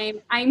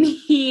Time, I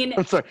mean,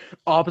 I'm sorry,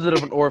 opposite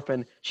of an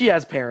orphan. She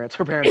has parents.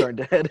 Her parents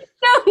aren't dead.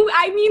 no,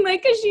 I mean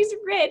like because she's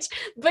rich,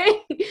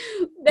 but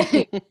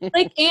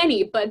like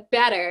Annie, but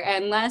better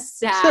and less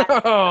sad.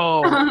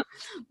 Oh.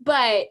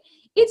 But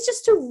it's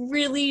just a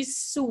really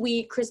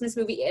sweet Christmas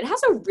movie. It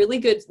has a really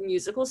good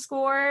musical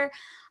score.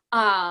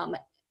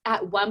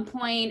 At one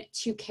point,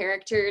 2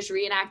 characters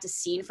reenact a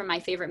scene from my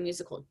favorite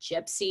musical,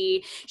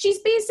 Gypsy. She's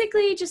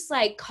basically just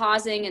like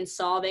causing and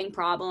solving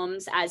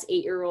problems as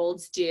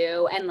 8-year-olds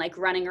do, and like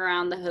running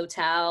around the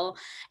hotel.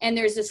 And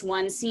there's this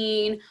one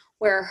scene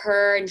where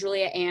her and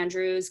Julia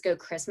Andrews go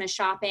Christmas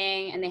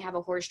shopping, and they have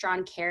a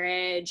horse-drawn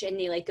carriage, and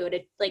they like go to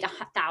like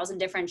 1,000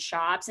 different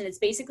shops, and it's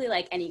basically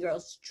like any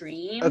girl's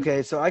dream.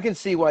 Okay, so I can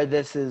see why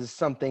this is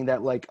something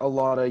that like a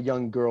lot of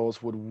young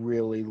girls would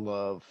really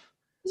love.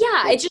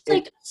 Yeah, it's just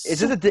like Is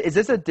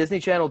this a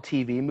Disney Channel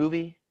TV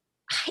movie?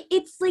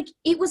 it's like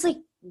it was like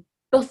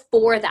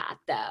before that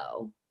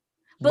though.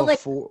 But like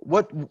Before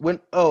what when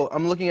oh,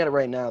 I'm looking at it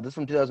right now. This is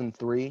from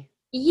 2003.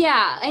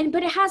 yeah, and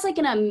but it has like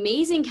an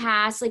amazing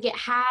cast. Like it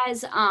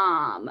has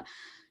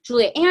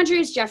Julia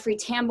Andrews, Jeffrey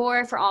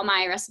Tambor for all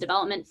my Arrested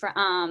Development for,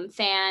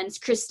 fans,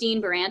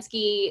 Christine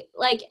Baranski.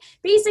 Like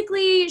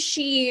basically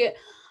she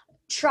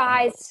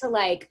tries to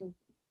like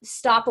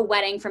stop a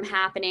wedding from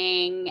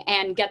happening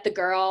and get the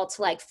girl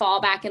to like fall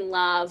back in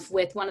love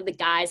with one of the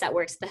guys that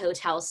works the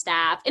hotel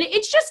staff. And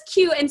it's just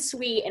cute and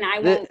sweet,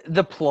 and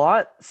The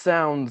plot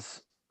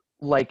sounds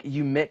like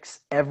you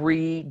mix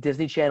every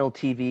Disney Channel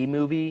TV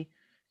movie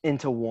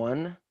into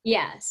one.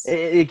 yes.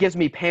 It gives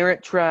me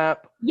Parent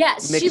Trap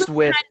Yes, she mixed looks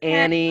with kind of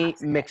Annie,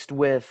 mixed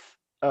with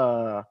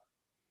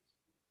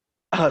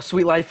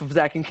Sweet Life of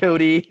Zach and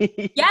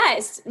Cody.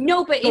 yes.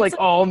 No, but it's like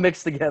all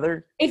mixed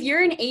together. if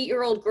you're an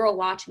 8-year-old girl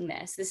watching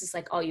this is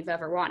like all you've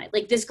ever wanted.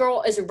 Like this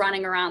girl is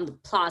running around the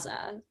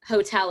Plaza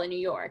Hotel in New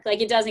York. Like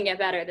it doesn't get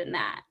better than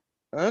that.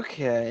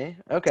 Okay.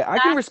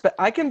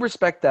 I can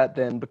respect that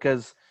then,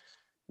 because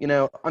you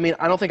know, I mean,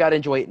 I don't think I'd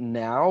enjoy it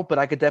now, but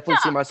I could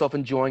definitely see myself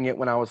enjoying it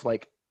when I was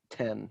like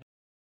 10.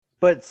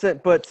 But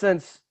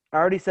since I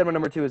already said my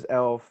number 2 is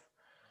Elf,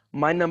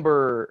 my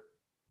number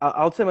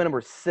I'll say my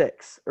number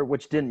 6, or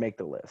which didn't make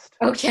the list,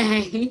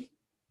 Okay.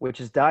 which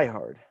is Die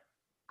Hard.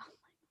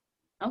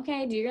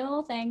 Okay, do your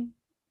little thing.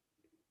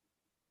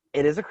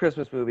 It is a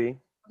Christmas movie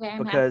Okay, I'm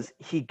happy. because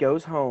he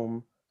goes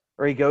home,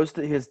 or he goes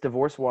to his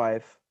divorced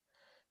wife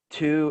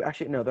to,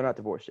 actually no, they're not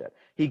divorced yet.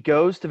 He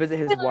goes to visit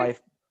his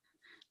wife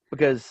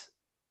because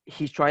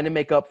he's trying to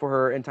make up for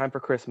her in time for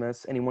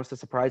Christmas, and he wants to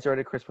surprise her at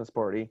a Christmas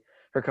party,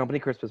 her company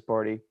Christmas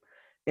party.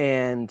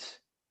 And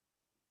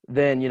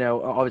then, you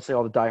know, obviously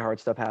all the Die Hard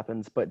stuff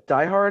happens, but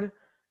Die Hard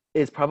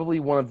is probably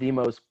one of the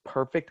most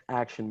perfect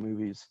action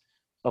movies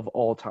of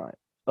all time.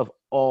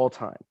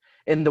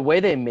 And the way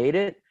they made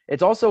it,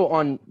 it's also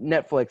on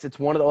Netflix. It's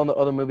one of the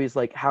other movies,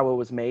 like How It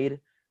Was Made.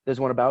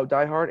 There's one about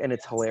Die Hard, and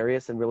it's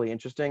hilarious and really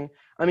interesting.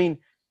 I mean,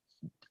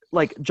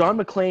 like John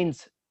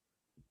McClane's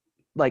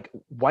like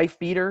wife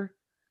beater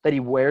that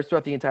he wears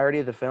throughout the entirety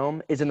of the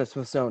film is in the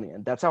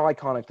Smithsonian. That's how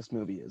iconic this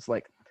movie is.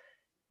 Like,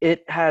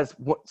 it has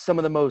some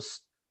of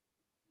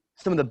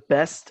the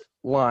best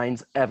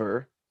lines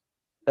ever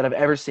that I've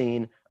ever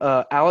seen.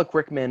 Alec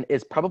Rickman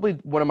is probably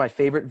one of my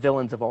favorite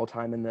villains of all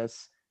time in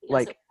this.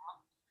 Yes.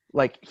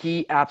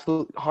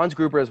 Hans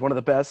Gruber is one of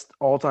the best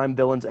all-time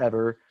villains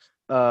ever.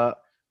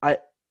 I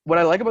what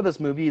I like about this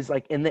movie is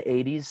like in the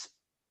 80s,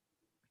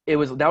 that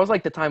was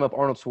like the time of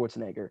Arnold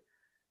Schwarzenegger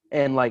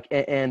and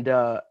And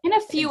a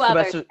few and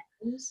other Sylvester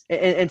things.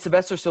 and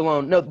Sylvester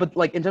Stallone. No, but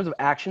like in terms of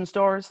action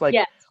stars, like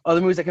Yes. other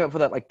movies that came out for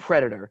that, like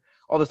Predator,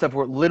 all the stuff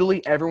where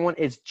literally everyone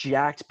is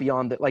jacked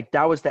beyond that. Like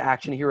that was the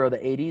action hero of the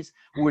 80s,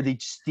 were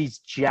these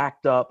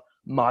jacked up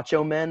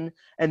macho men,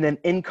 and then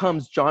in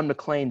comes John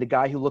McClane, the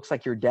guy who looks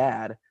like your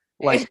dad.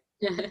 Like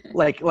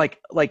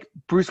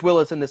Bruce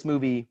Willis in this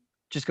movie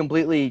just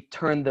completely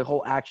turned the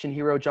whole action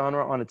hero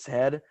genre on its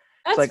head.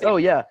 It's like, fair. oh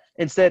yeah,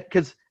 instead,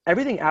 because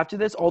everything after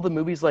this, all the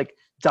movies like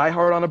Die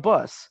Hard on a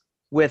Bus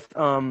with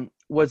Speed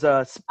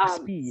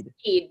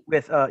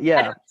with An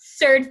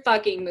absurd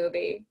fucking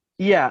movie.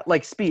 yeah,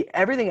 like Speed.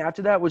 Everything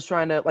after that was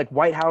trying to like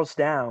White House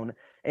Down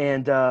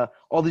and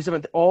all these a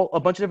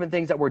bunch of different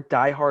things that were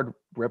Die Hard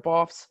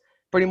ripoffs,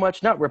 pretty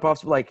much. Not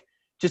ripoffs, but like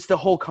just the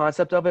whole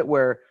concept of it,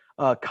 where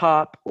a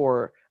cop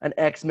or an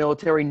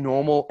ex-military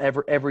normal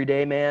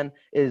everyday man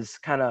is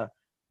kind of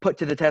put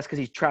to the test because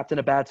he's trapped in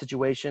a bad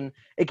situation.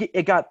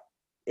 It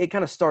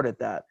kind of started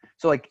that.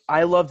 So like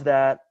I loved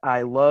that.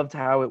 I loved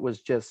how it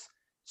was just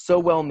so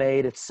well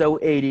made. It's so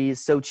 80s,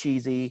 so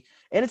cheesy,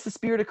 and it's the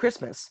spirit of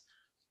Christmas.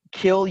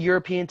 Kill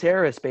European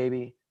terrorists,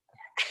 baby.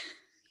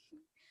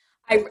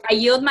 I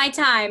yield my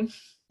time.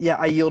 Yeah,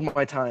 I yield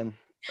my time.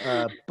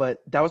 But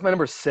that was my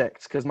number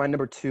 6 because my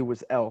number 2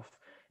 was Elf,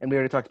 and we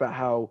already talked about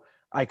how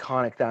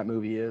iconic that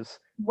movie is.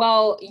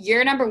 Well,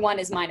 your number 1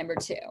 is my number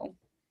 2.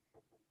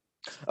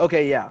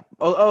 Okay, yeah.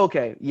 Oh,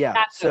 okay, yeah.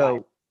 That's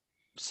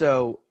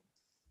So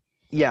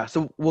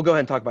we'll go ahead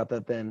and talk about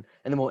that then,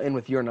 and then we'll end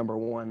with your number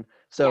 1.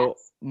 So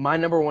yes. My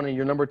number 1 and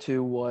your number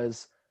 2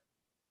 was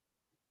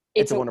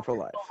It's a Wonderful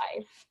Life.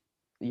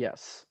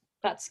 Yes.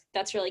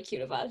 That's really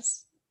cute of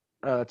us.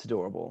 It's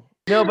adorable.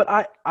 No,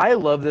 but I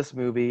love this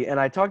movie, and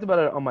I talked about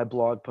it on my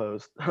blog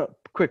post.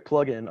 Quick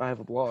plug-in, I have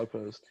a blog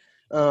post.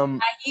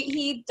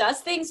 He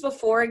does things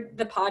before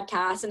the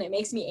podcast, and it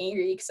makes me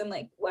angry because I'm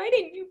like, why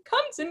didn't you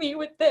come to me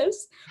with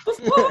this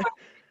before?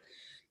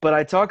 But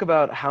I talk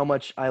about how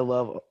much I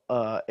love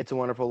It's a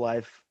Wonderful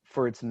Life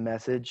for its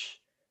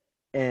message,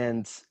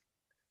 and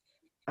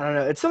I don't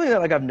know, it's something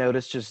that like I've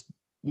noticed just,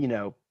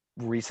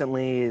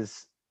 recently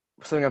is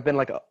something I've been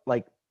like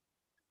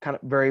kind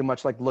of very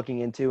much like looking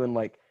into and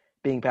like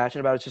being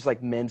passionate about. It's just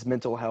like men's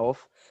mental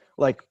health.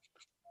 Like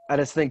I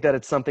just think that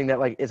it's something that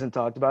like isn't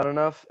talked about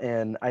enough,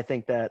 and I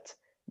think that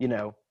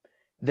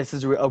this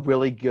is a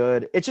really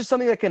good. It's just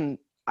something that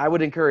I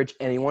would encourage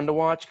anyone to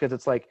watch, because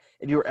it's like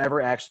if you're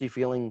ever actually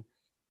feeling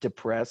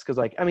depressed, because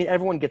like I mean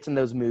everyone gets in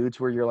those moods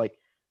where you're like,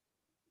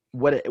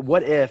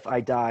 what if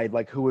I died?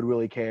 Like who would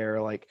really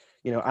care? Like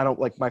I don't,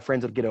 like, my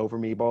friends would get over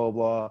me, blah, blah,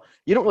 blah.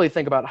 You don't really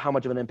think about how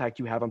much of an impact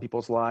you have on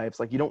people's lives.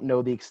 Like, you don't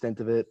know the extent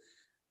of it.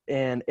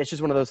 And it's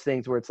just one of those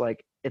things where it's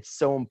like, it's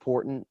so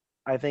important,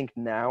 I think,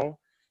 now.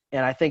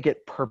 And I think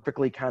it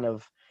perfectly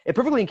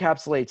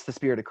encapsulates the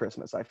spirit of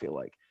Christmas, I feel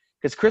like.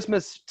 Because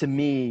Christmas, to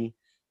me,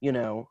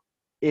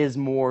 is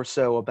more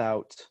so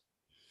about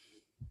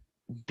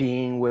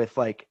being with,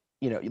 like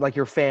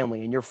your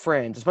family and your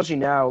friends, especially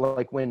now,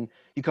 like when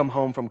you come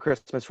home from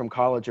Christmas from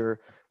college or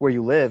where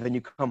you live, and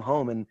you come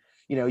home and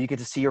you get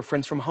to see your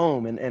friends from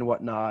home and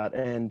whatnot.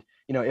 And,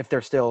 if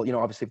they're still,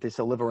 obviously if they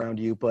still live around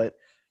you, but,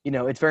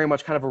 it's very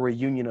much kind of a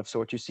reunion of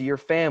sorts. You see your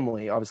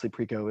family, obviously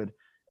pre-COVID,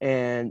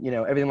 and,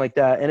 everything like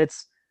that. And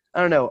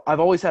I don't know, I've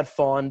always had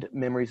fond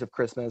memories of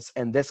Christmas,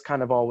 and this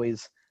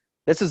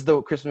is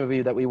the Christmas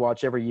movie that we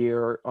watch every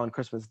year on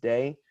Christmas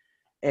Day.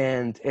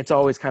 And it's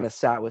always kind of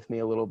sat with me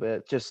a little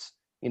bit. Just,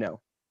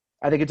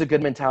 I think it's a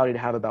good mentality to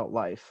have about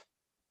life.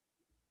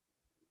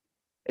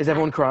 Is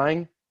everyone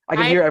crying? I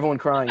can hear everyone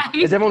crying.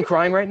 Is everyone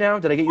crying right now?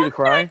 Did I get you to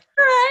cry? I'm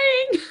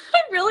crying.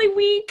 I'm really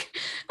weak.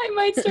 I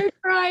might start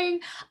crying.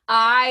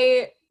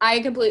 I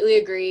completely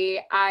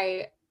agree.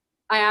 I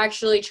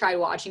actually tried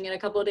watching it a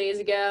couple of days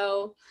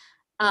ago,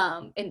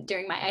 and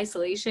during my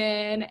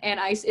isolation, and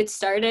it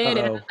started,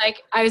 Uh-oh. and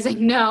I was like,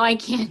 no, I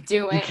can't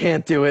do it. You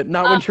can't do it.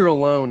 Not when you're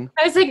alone.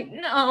 I was like,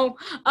 no.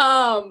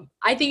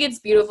 I think it's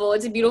beautiful.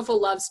 It's a beautiful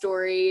love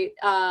story.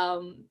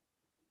 And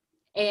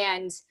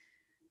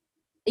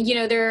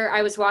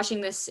I was watching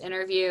this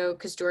interview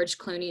because George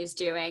Clooney is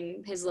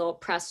doing his little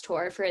press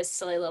tour for his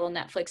silly little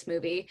Netflix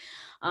movie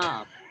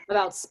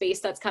about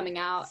space that's coming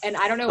out. And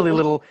I don't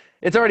know.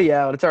 It's already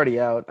out.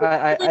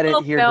 I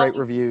didn't hear great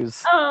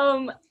reviews.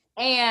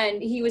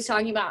 And he was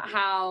talking about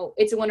how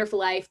It's a Wonderful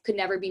Life could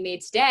never be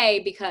made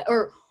today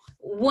or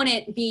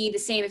wouldn't be the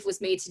same if it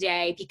was made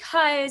today,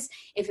 because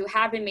if it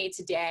had been made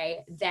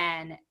today,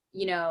 then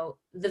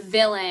the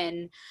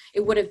villain,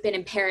 it would have been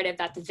imperative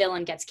that the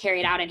villain gets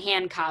carried out in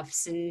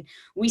handcuffs, and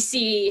we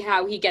see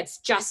how he gets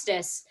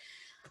justice,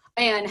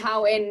 and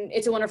how in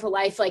It's a Wonderful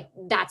Life, like,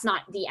 that's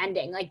not the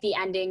ending. Like, the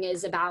ending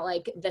is about,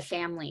 like, the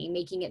family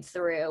making it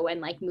through and,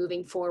 like,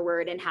 moving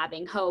forward and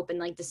having hope and,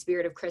 like, the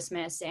spirit of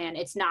Christmas. And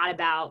it's not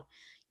about,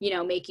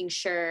 making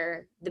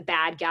sure the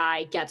bad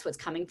guy gets what's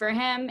coming for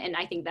him. And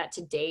I think that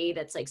today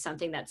that's like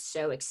something that's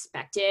so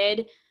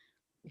expected,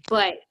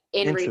 but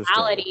in Interesting.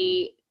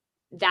 reality,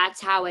 that's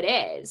how it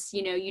is.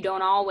 You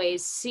don't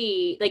always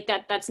see like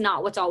that. That's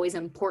not what's always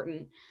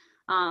important.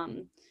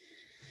 Um,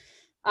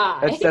 I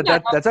That's think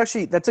that that's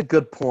actually that's a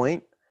good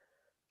point.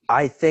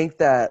 I think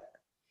that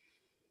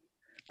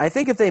I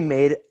think if they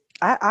made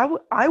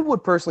I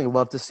would personally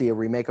love to see a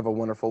remake of A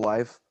Wonderful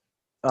Life,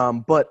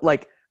 but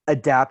like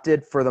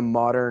adapted for the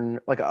modern,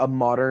 like a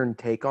modern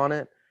take on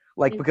it,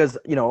 like because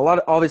a lot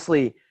of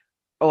obviously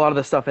a lot of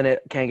the stuff in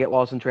it can get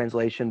lost in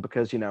translation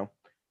because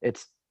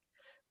it's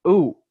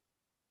ooh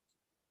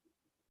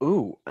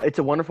it's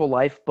A Wonderful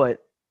Life, but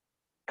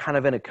kind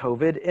of in a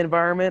COVID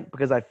environment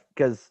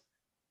because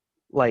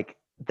like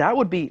that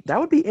would be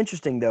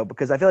interesting though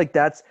because I feel like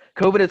that's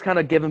COVID has kind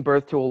of given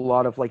birth to a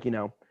lot of like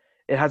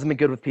it hasn't been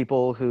good with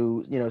people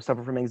who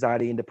suffer from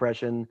anxiety and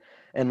depression,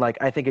 and like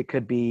I think it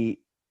could be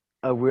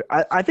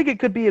I think it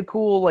could be a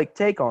cool like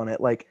take on it,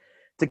 like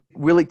to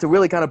really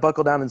kind of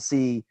buckle down and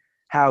see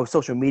how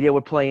social media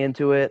would play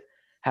into it,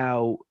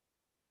 how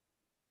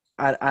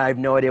I have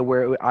no idea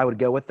where I would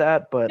go with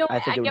that, but No, I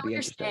think I it would get be what you're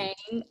interesting.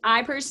 saying.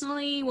 I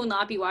personally will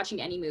not be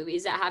watching any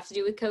movies that have to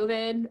do with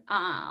COVID.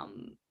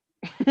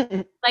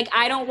 Like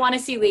I don't want to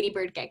see Lady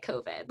Bird get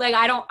COVID. Like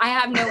I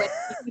have no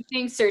interest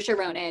in Saoirse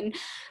Ronan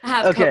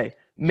have COVID. Okay,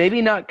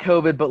 maybe not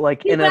COVID, but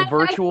like Yeah, in but a I get what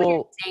you're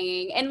virtual,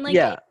 saying. And like the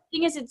yeah.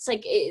 thing is, it's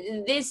like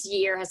this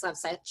year has left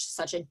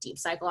such a deep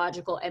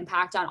psychological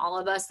impact on all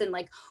of us. And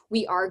like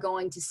we are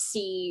going to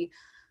see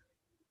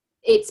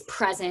its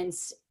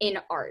presence in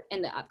art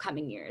in the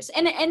upcoming years.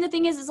 And the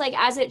thing is like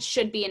as it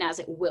should be and as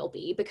it will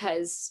be,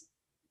 because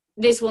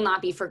this will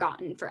not be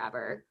forgotten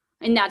forever.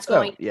 And that's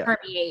going Oh, to yeah.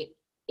 permeate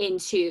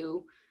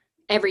into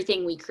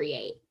everything we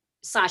create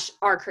slash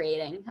are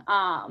creating.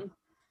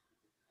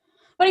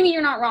 But I mean,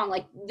 you're not wrong.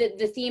 Like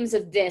the themes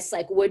of this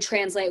like would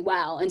translate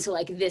well into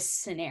like this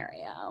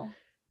scenario.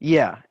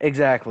 Yeah,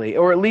 exactly.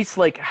 Or at least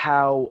like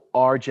how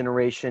our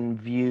generation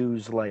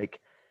views like,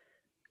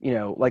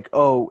 like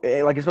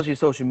like especially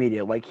social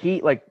media. Like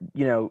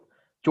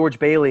George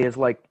Bailey is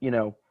like,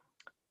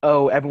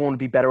 oh, everyone would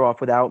be better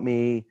off without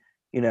me.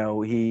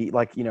 He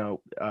like,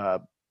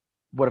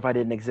 what if I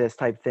didn't exist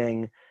type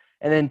thing.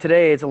 And then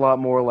today it's a lot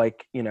more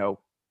like,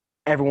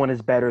 everyone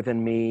is better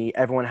than me.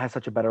 Everyone has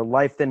such a better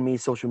life than me.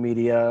 Social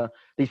media.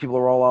 These people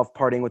are all off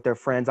partying with their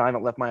friends. I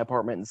haven't left my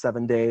apartment in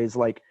 7 days.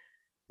 Like,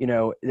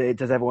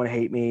 does everyone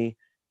hate me?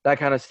 That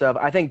kind of stuff.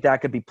 I think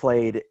that could be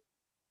played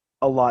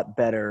a lot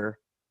better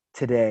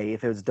today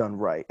if it was done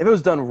right. If it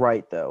was done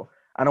right, though,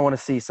 I don't want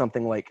to see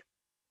something like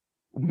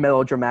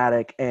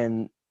melodramatic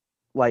and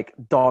like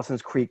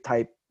Dawson's Creek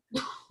type,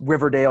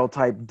 Riverdale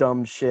type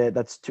dumb shit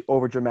that's too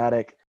over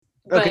dramatic.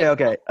 But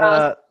Okay.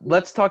 Alice,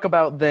 Let's talk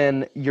about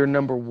then your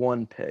number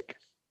one pick.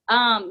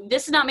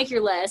 this did not make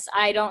your list.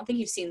 I don't think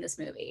you've seen this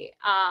movie.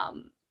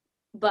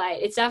 But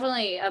it's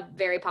definitely a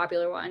very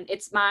popular one.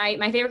 It's my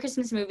favorite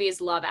Christmas movie is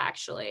Love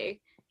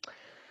Actually.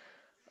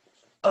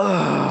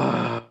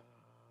 Ugh.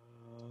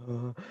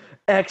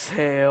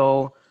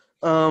 Exhale.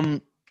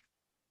 Um.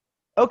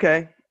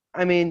 Okay.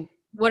 I mean,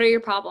 What are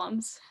your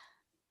problems?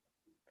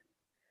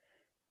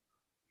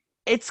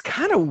 it's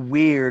kind of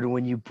weird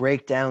when you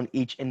break down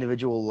each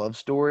individual love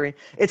story.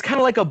 It's kind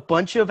of like a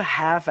bunch of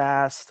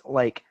half-assed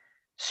like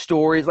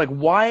stories. Like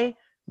why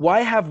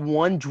have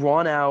one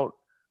drawn out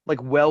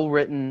like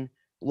well-written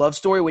love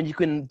story when you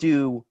can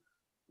do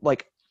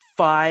like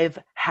five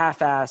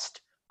half-assed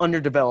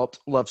underdeveloped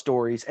love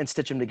stories and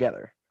stitch them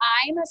together?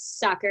 I'm a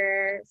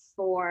sucker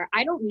for,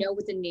 I don't know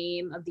what the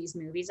name of these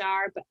movies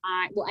are, but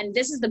and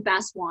this is the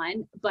best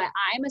one, but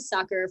I'm a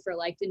sucker for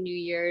like the New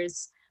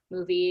Year's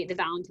movie, the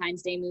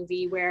Valentine's Day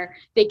movie, where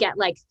they get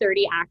like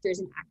 30 actors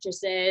and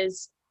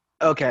actresses.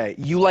 Okay,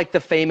 you like the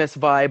famous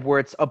vibe where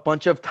it's a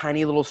bunch of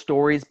tiny little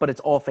stories, but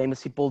it's all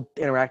famous people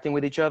interacting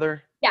with each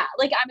other? Yeah,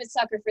 like I'm a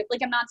sucker for,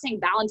 like, I'm not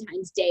saying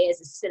Valentine's Day is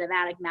a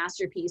cinematic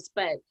masterpiece,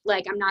 but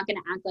like, I'm not going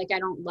to act like I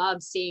don't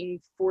love seeing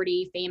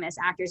 40 famous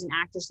actors and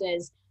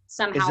actresses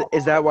somehow.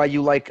 Is that why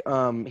you like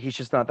He's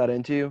Just Not That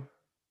Into You?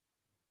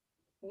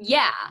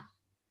 Yeah.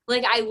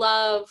 Like I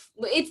love,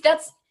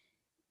 that's,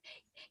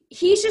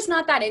 he's just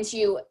not that into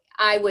you.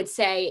 I would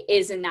say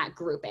is in that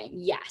grouping.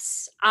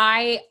 Yes.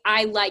 I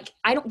like,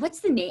 I don't, what's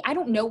the name? I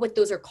don't know what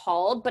those are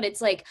called, but it's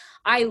like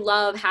I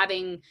love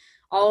having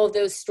all of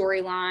those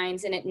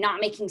storylines and it not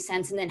making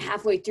sense, and then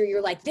halfway through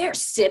you're like, they're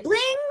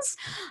siblings?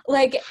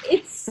 Like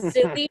it's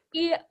silly,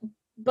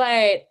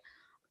 but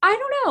I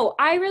don't know.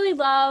 I really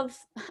love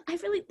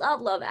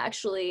Love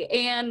Actually.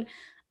 And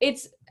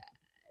it's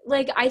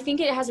like I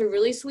think it has a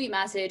really sweet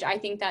message. I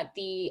think that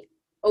the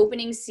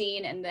opening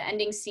scene and the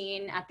ending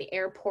scene at the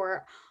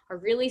airport are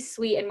really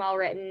sweet and well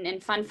written.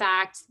 And fun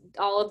fact,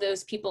 all of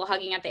those people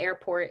hugging at the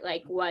airport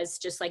like was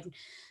just like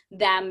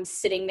them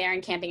sitting there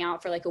and camping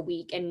out for like a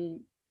week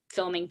and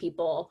filming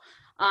people.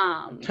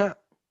 Um,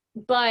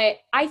 but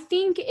I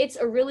think it's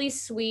a really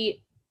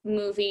sweet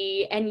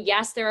movie. And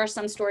yes, there are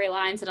some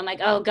storylines that I'm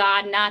like, oh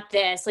God, not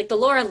this. Like the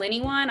Laura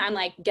Linney one, I'm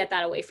like, get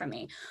that away from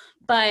me.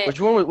 But Which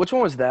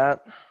one was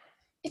that?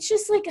 it's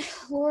just like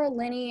Laura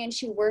Linney, and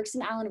she works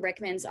in Alan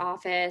Rickman's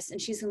office, and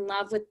she's in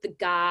love with the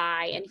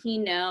guy, and he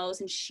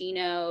knows and she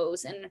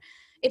knows, and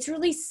it's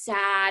really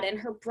sad. And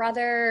her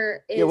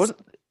brother Yeah, is,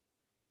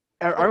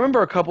 I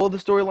remember a couple of the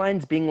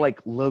storylines being like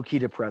low key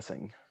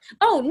depressing.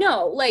 oh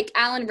no, like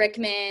Alan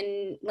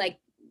Rickman like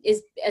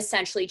is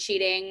essentially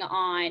cheating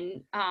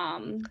on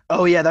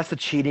Oh yeah, that's the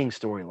cheating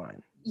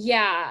storyline.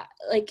 yeah,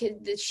 like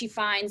she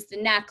finds the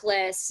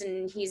necklace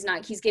and he's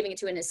giving it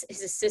to his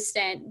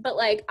assistant. But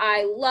like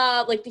I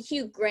love like the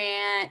Hugh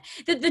Grant,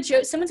 the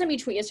joke. Someone sent me a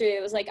tweet yesterday.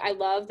 It was like, I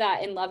love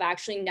that in Love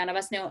Actually none of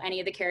us know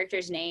any of the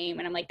characters' name,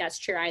 and I'm like, that's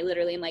true. I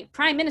literally am like,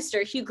 Prime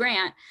Minister Hugh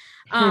Grant.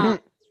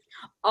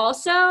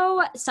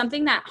 Also,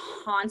 something that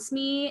haunts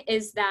me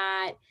is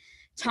that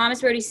Thomas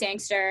Brody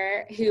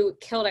Sangster, who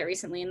killed it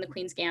recently in The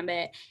Queen's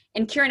Gambit,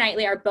 and Keira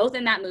Knightley are both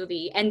in that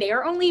movie, and they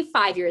are only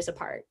 5 years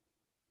apart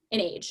in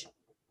age.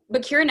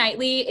 But Keira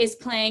Knightley is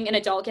playing an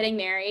adult getting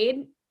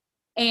married,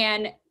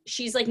 and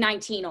she's like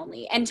 19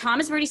 only. And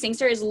Thomas Brody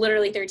Sangster is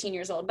literally 13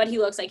 years old, but he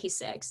looks like he's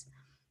 6.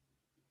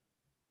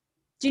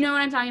 Do you know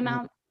what I'm talking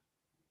about?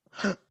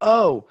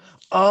 Oh,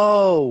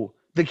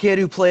 the kid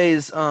who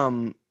plays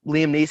Liam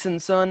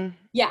Neeson's son?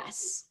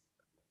 Yes.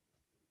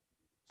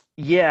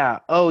 Yeah.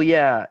 Oh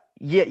yeah.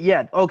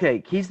 Yeah.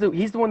 Okay. He's the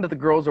one that the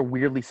girls are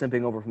weirdly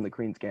simping over from the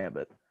Queen's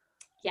Gambit.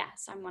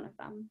 Yes, I'm one of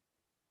them.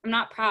 I'm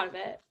not proud of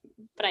it,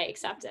 but I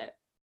accept it.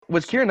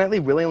 Was Keira Knightley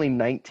really only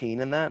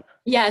 19 in that?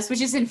 Yes,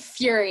 which is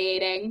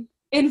infuriating.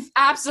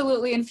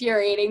 Absolutely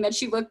infuriating that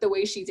she looked the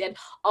way she did.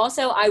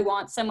 Also, I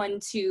want someone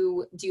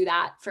to do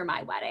that for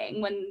my wedding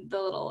when the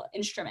little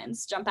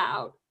instruments jump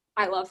out.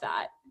 I love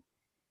that.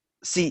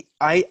 See,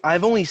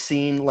 I've only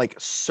seen like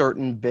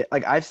certain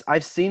like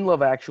I've seen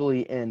Love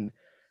Actually in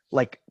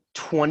like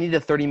 20 to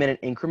 30 minute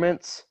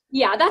increments.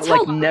 Yeah, that's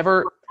like how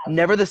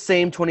never the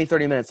same 20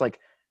 30 minutes, like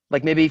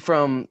maybe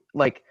from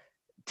like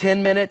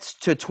 10 minutes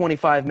to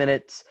 25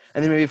 minutes,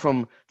 and then maybe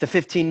from the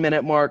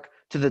 15-minute mark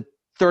to the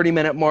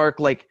 30-minute mark,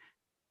 like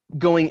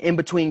going in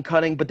between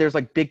cutting. But there's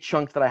like big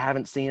chunks that I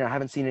haven't seen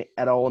it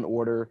at all in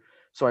order,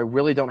 so I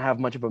really don't have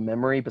much of a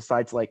memory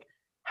besides like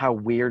how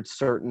weird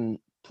certain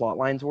plot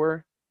lines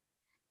were.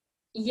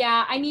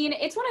 Yeah, I mean,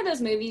 it's one of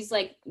those movies,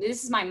 like,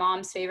 this is my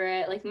mom's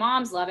favorite. Like,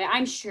 moms love it.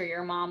 I'm sure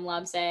your mom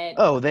loves it.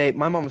 Oh,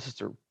 my mom and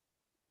sister,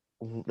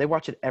 they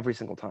watch it every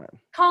single time.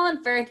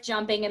 Colin Firth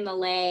jumping in the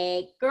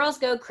lake. Girls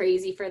go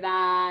crazy for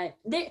that.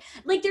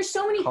 There's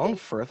so many Colin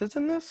Firth is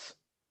in this?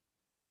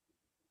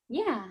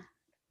 Yeah.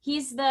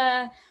 He's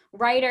the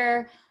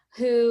writer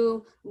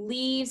who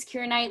leaves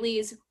Keira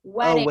Knightley's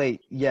wedding. Oh,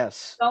 wait.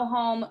 Yes. Go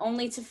home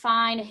only to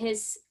find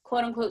his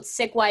quote-unquote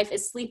sick wife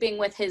is sleeping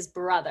with his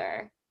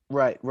brother.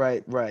 Right.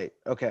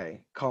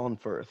 Okay. Colin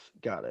Firth.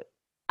 Got it.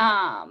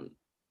 But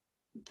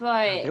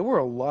there were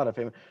a lot of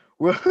famous.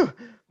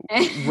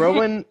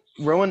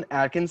 Rowan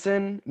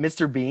Atkinson,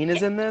 Mr. Bean,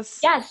 is in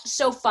this. Yes.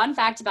 So fun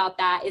fact about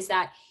that is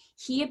that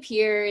he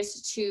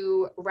appears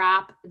to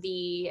wrap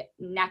the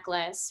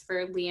necklace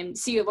for Liam.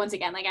 See, once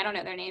again, like, I don't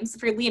know their names,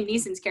 for Liam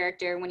Neeson's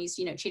character when he's,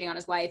 cheating on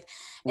his wife.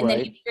 And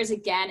then he appears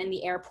again in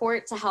the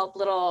airport to help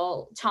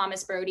little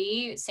Thomas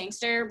Brody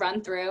Sangster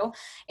run through.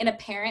 And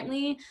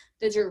apparently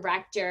the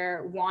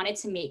director wanted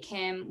to make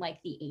him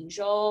like the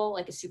angel,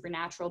 like a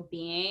supernatural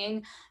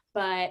being.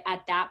 But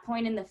at that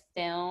point in the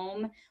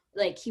film,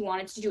 like, he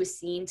wanted to do a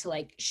scene to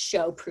like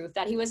show proof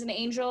that he was an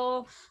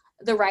angel.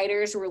 The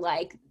writers were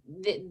like,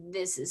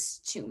 this is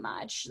too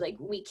much. Like,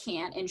 we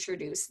can't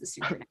introduce the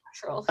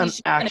supernatural. An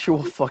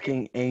actual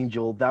fucking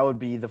angel. That would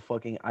be the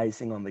fucking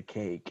icing on the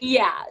cake.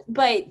 Yeah,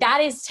 but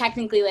that is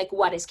technically like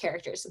what his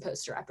character is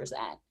supposed to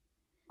represent.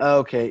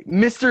 Okay.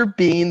 Mr.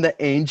 Bean, the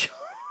angel.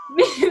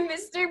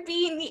 Mr.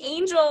 Bean, the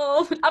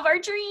angel of our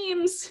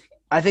dreams.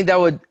 I think that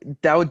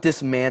would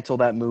dismantle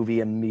that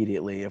movie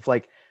immediately. If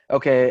like,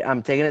 okay,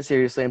 I'm taking it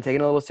seriously. I'm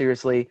taking it a little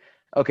seriously.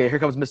 Okay, here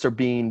comes Mr.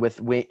 Bean with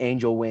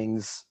angel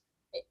wings.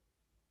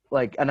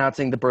 Like,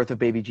 announcing the birth of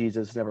baby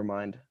Jesus. Never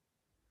mind.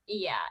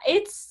 Yeah,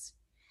 it's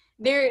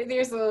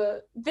there's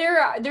a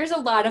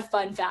lot of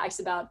fun facts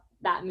about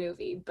that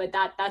movie, but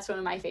that's one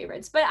of my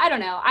favorites. But I don't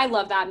know, I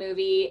love that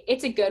movie.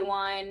 It's a good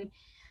one.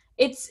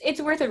 It's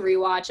worth a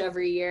rewatch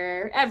every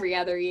year, every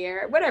other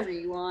year, whatever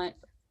you want.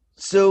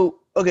 So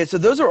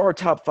those are our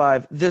top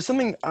 5. There's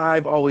something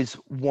I've always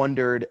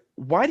wondered.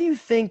 Why do you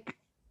think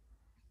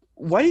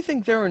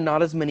there are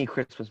not as many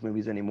Christmas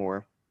movies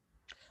anymore?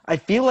 I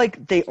feel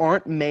like they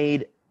aren't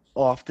made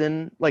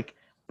often. Like,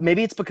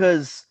 maybe it's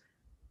because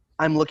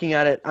I'm looking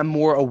at it, I'm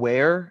more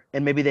aware,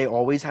 and maybe they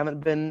always haven't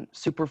been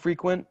super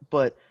frequent.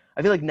 But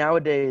I feel like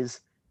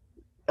nowadays,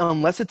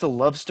 unless it's a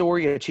love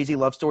story, a cheesy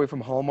love story from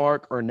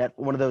Hallmark or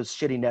one of those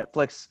shitty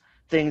Netflix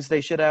things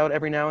they shit out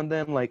every now and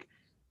then, like,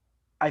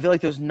 I feel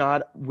like there's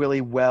not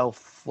really well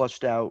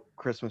flushed out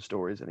Christmas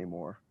stories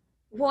anymore.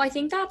 Well, I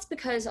think that's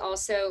because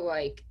also,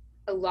 like,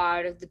 a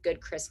lot of the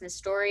good Christmas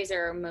stories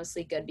are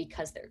mostly good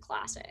because they're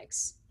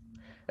classics.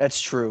 That's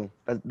true.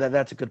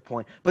 That's a good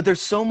point. But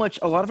there's so much.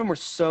 A lot of them are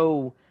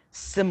so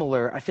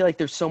similar. I feel like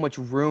there's so much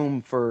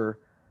room for,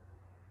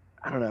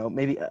 I don't know,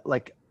 maybe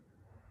like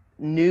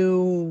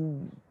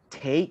new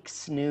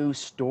takes, new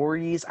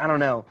stories. I don't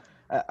know.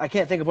 I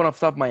can't think of one off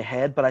the top of my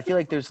head, but I feel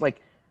like there's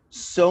like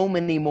so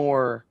many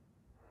more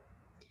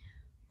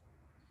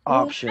Well,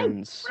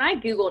 options. when I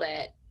Googled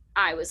it,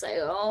 I was like,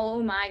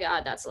 oh my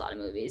God, that's a lot of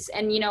movies.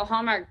 And,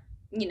 Hallmark,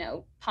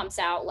 pumps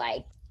out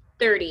like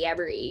 30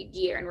 every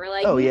year. And we're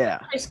like, Oh yeah.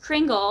 Kris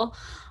Kringle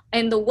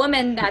and the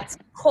woman that's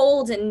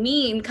cold and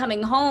mean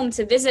coming home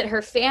to visit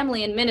her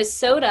family in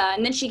Minnesota.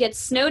 And then she gets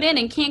snowed in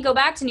and can't go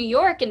back to New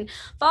York and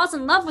falls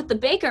in love with the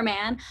baker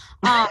man.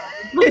 Was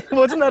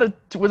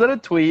that a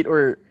tweet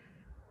or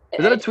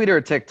was that a tweet or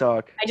a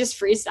TikTok? I just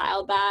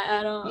freestyled that.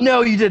 I don't.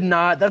 No, you did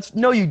not.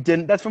 No, you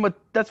didn't. That's from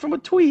a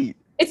tweet.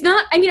 It's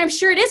not. I mean, I'm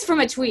sure it is from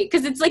a tweet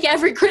because it's like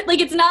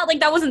like it's not like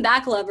that wasn't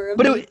that clever.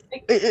 But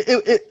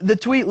the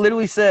tweet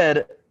literally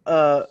said,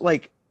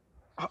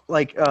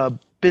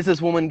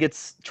 businesswoman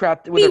gets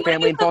trapped with her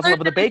family and falls in love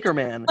with a baker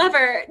man.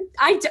 Clever.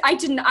 I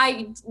didn't.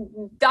 I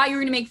thought you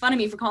were gonna make fun of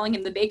me for calling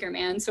him the baker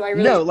man. So I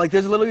really no. Like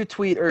there's literally a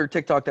tweet or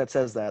TikTok that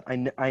says that.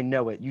 I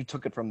know it. You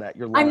took it from that.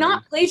 You're lying. I'm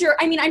not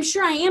I mean, I'm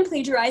sure I am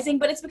plagiarizing,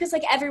 but it's because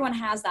like everyone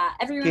has that.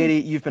 Everyone.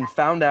 Katie, you've been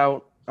found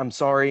out. I'm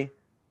sorry,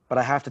 but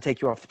I have to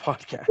take you off the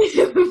podcast.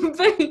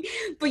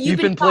 but you've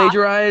been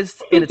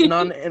plagiarized, and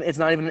it's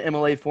not even an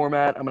MLA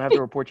format. I'm gonna have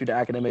to report you to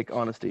academic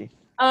honesty.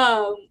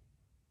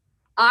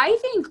 I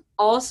think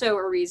also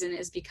a reason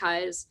is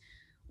because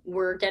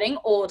we're getting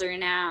older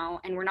now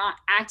and we're not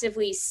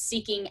actively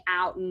seeking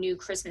out new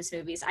Christmas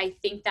movies. I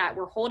think that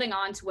we're holding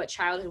on to what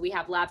childhood we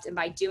have left, and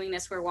by doing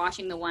this, we're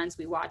watching the ones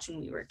we watched when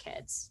we were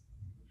kids.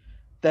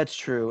 That's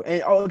true.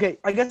 And okay,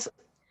 I guess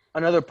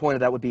another point of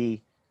that would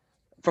be,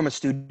 from a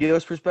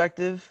studio's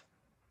perspective,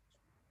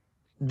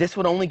 this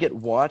would only get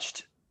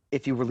watched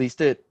if you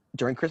released it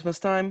during Christmas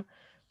time.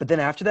 But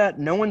then after that,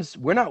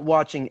 we're not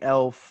watching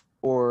Elf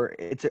or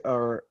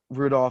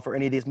Rudolph or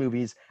any of these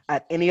movies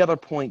at any other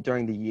point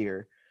during the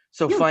year.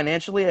 So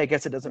financially, I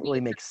guess it doesn't really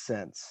make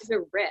sense. It's a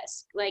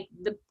risk, like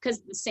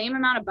because the same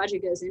amount of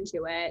budget goes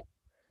into it.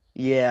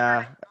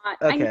 Yeah.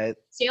 Okay. I mean,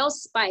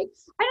 sales spike.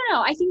 I don't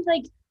know. I think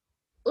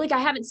like I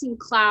haven't seen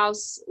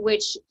Klaus,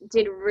 which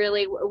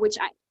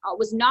I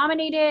was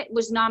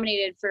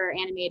nominated for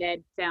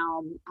animated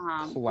film.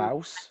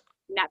 Klaus.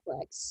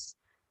 Netflix,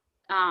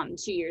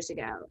 2 years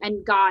ago,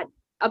 and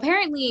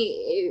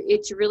apparently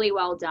it's really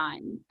well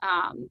done.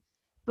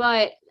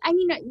 But I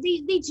mean,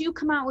 they do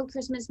come out with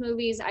Christmas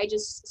movies. I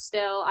just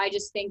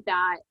think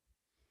that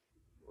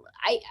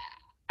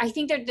I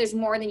think that there's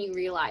more than you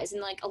realize,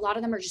 and like a lot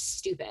of them are just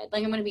stupid.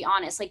 Like I'm gonna be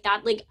honest, like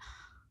that. Like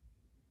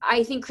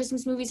I think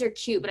Christmas movies are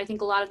cute, but I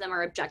think a lot of them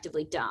are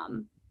objectively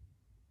dumb.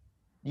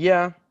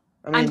 Yeah,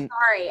 I mean, I'm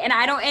sorry, and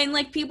I don't. And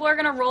like people are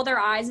gonna roll their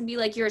eyes and be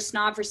like, "You're a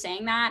snob for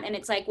saying that," and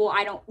it's like, well,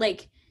 I don't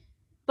like.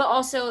 But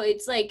also,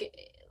 it's like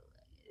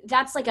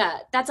that's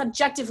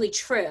objectively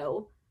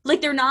true. Like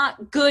they're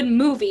not good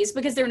movies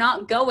because they're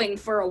not going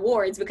for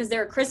awards because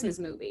they're a Christmas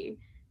movie.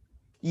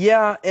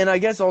 Yeah, and I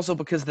guess also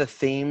because the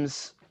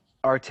themes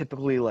are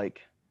typically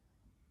like,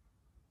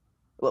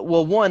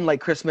 well, one, like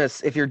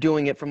Christmas, if you're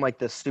doing it from like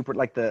the super,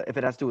 like if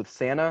it has to do with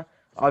Santa,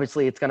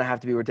 obviously it's going to have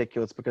to be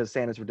ridiculous because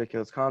Santa's a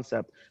ridiculous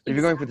concept. But if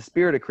you're going for the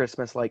spirit of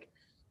Christmas, like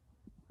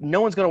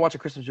no one's going to watch a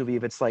Christmas movie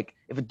if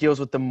it deals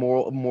with the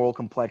moral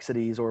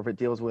complexities, or if it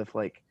deals with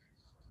like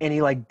any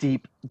like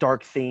deep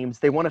dark themes.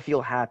 They want to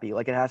feel happy.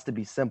 Like it has to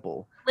be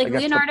simple. Like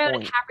Leonardo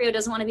DiCaprio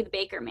doesn't want to be the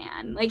baker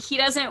man. Like he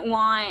doesn't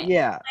want.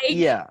 Yeah,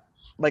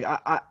 Like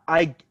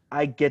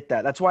I get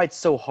that. That's why it's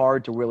so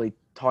hard to really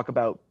talk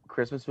about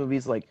Christmas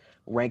movies, like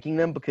ranking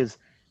them, because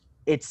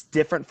it's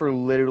different for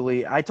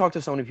literally. I talked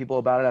to so many people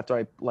about it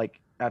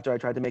after I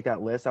tried to make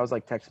that list. I was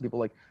like texting people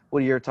like,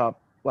 "What are your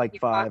top like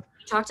 5?"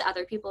 You talk to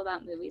other people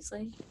about movies,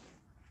 like.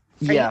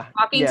 Are you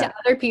talking to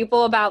other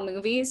people about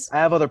movies? I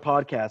have other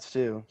podcasts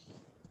too.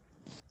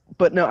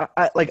 But no,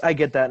 I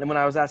get that. And when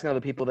I was asking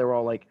other people, they were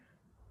all like,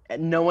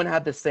 no one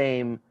had the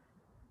same.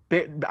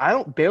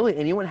 Barely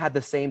anyone had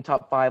the same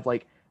top 5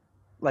 like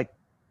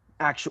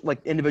actual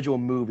like individual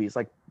movies.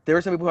 Like there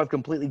are some people who have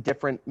completely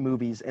different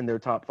movies in their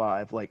top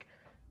 5, like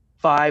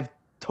 5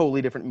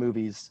 totally different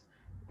movies,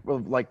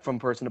 like from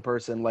person to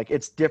person. Like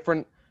it's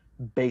different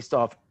based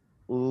off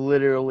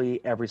literally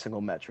every single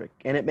metric,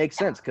 and it makes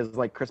sense because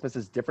like Christmas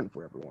is different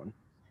for everyone.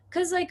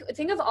 Because like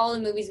think of all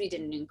the movies we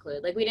didn't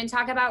include. Like we didn't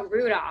talk about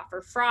Rudolph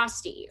or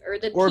Frosty or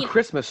A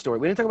Christmas Story.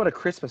 We didn't talk about A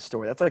Christmas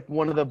Story. That's like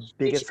one of the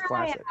biggest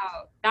classics.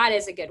 That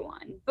is a good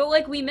one. But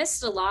like we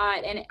missed a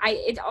lot, and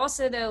it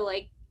also though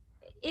like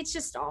it's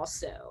just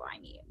also, I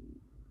mean,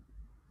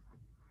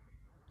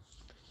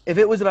 if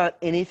it was about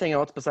anything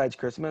else besides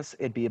Christmas,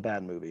 it'd be a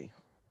bad movie.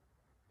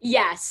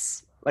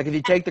 Yes. Like if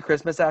you take the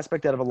Christmas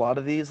aspect out of a lot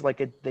of these,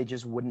 like they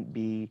just wouldn't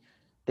be.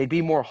 They'd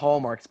be more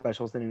Hallmark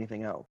specials than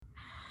anything else.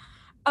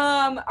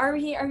 Are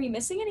we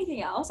missing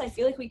anything else? I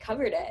feel like we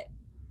covered it.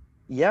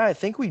 Yeah, I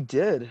think we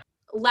did.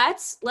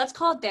 Let's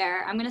call it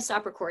there. I'm gonna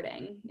stop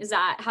recording.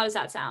 How does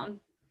that sound?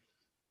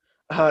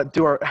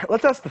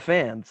 Let's ask the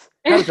fans.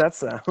 How does that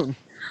sound?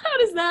 How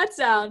does that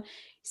sound?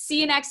 See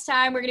you next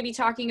time. We're going to be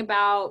talking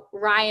about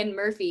Ryan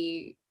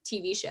Murphy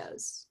TV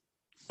shows.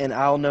 And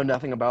I'll know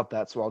nothing about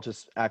that, so I'll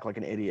just act like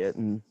an idiot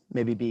and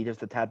maybe be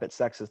just a tad bit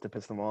sexist to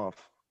piss them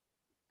off.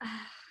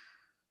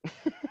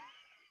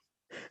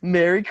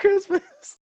 Merry Christmas.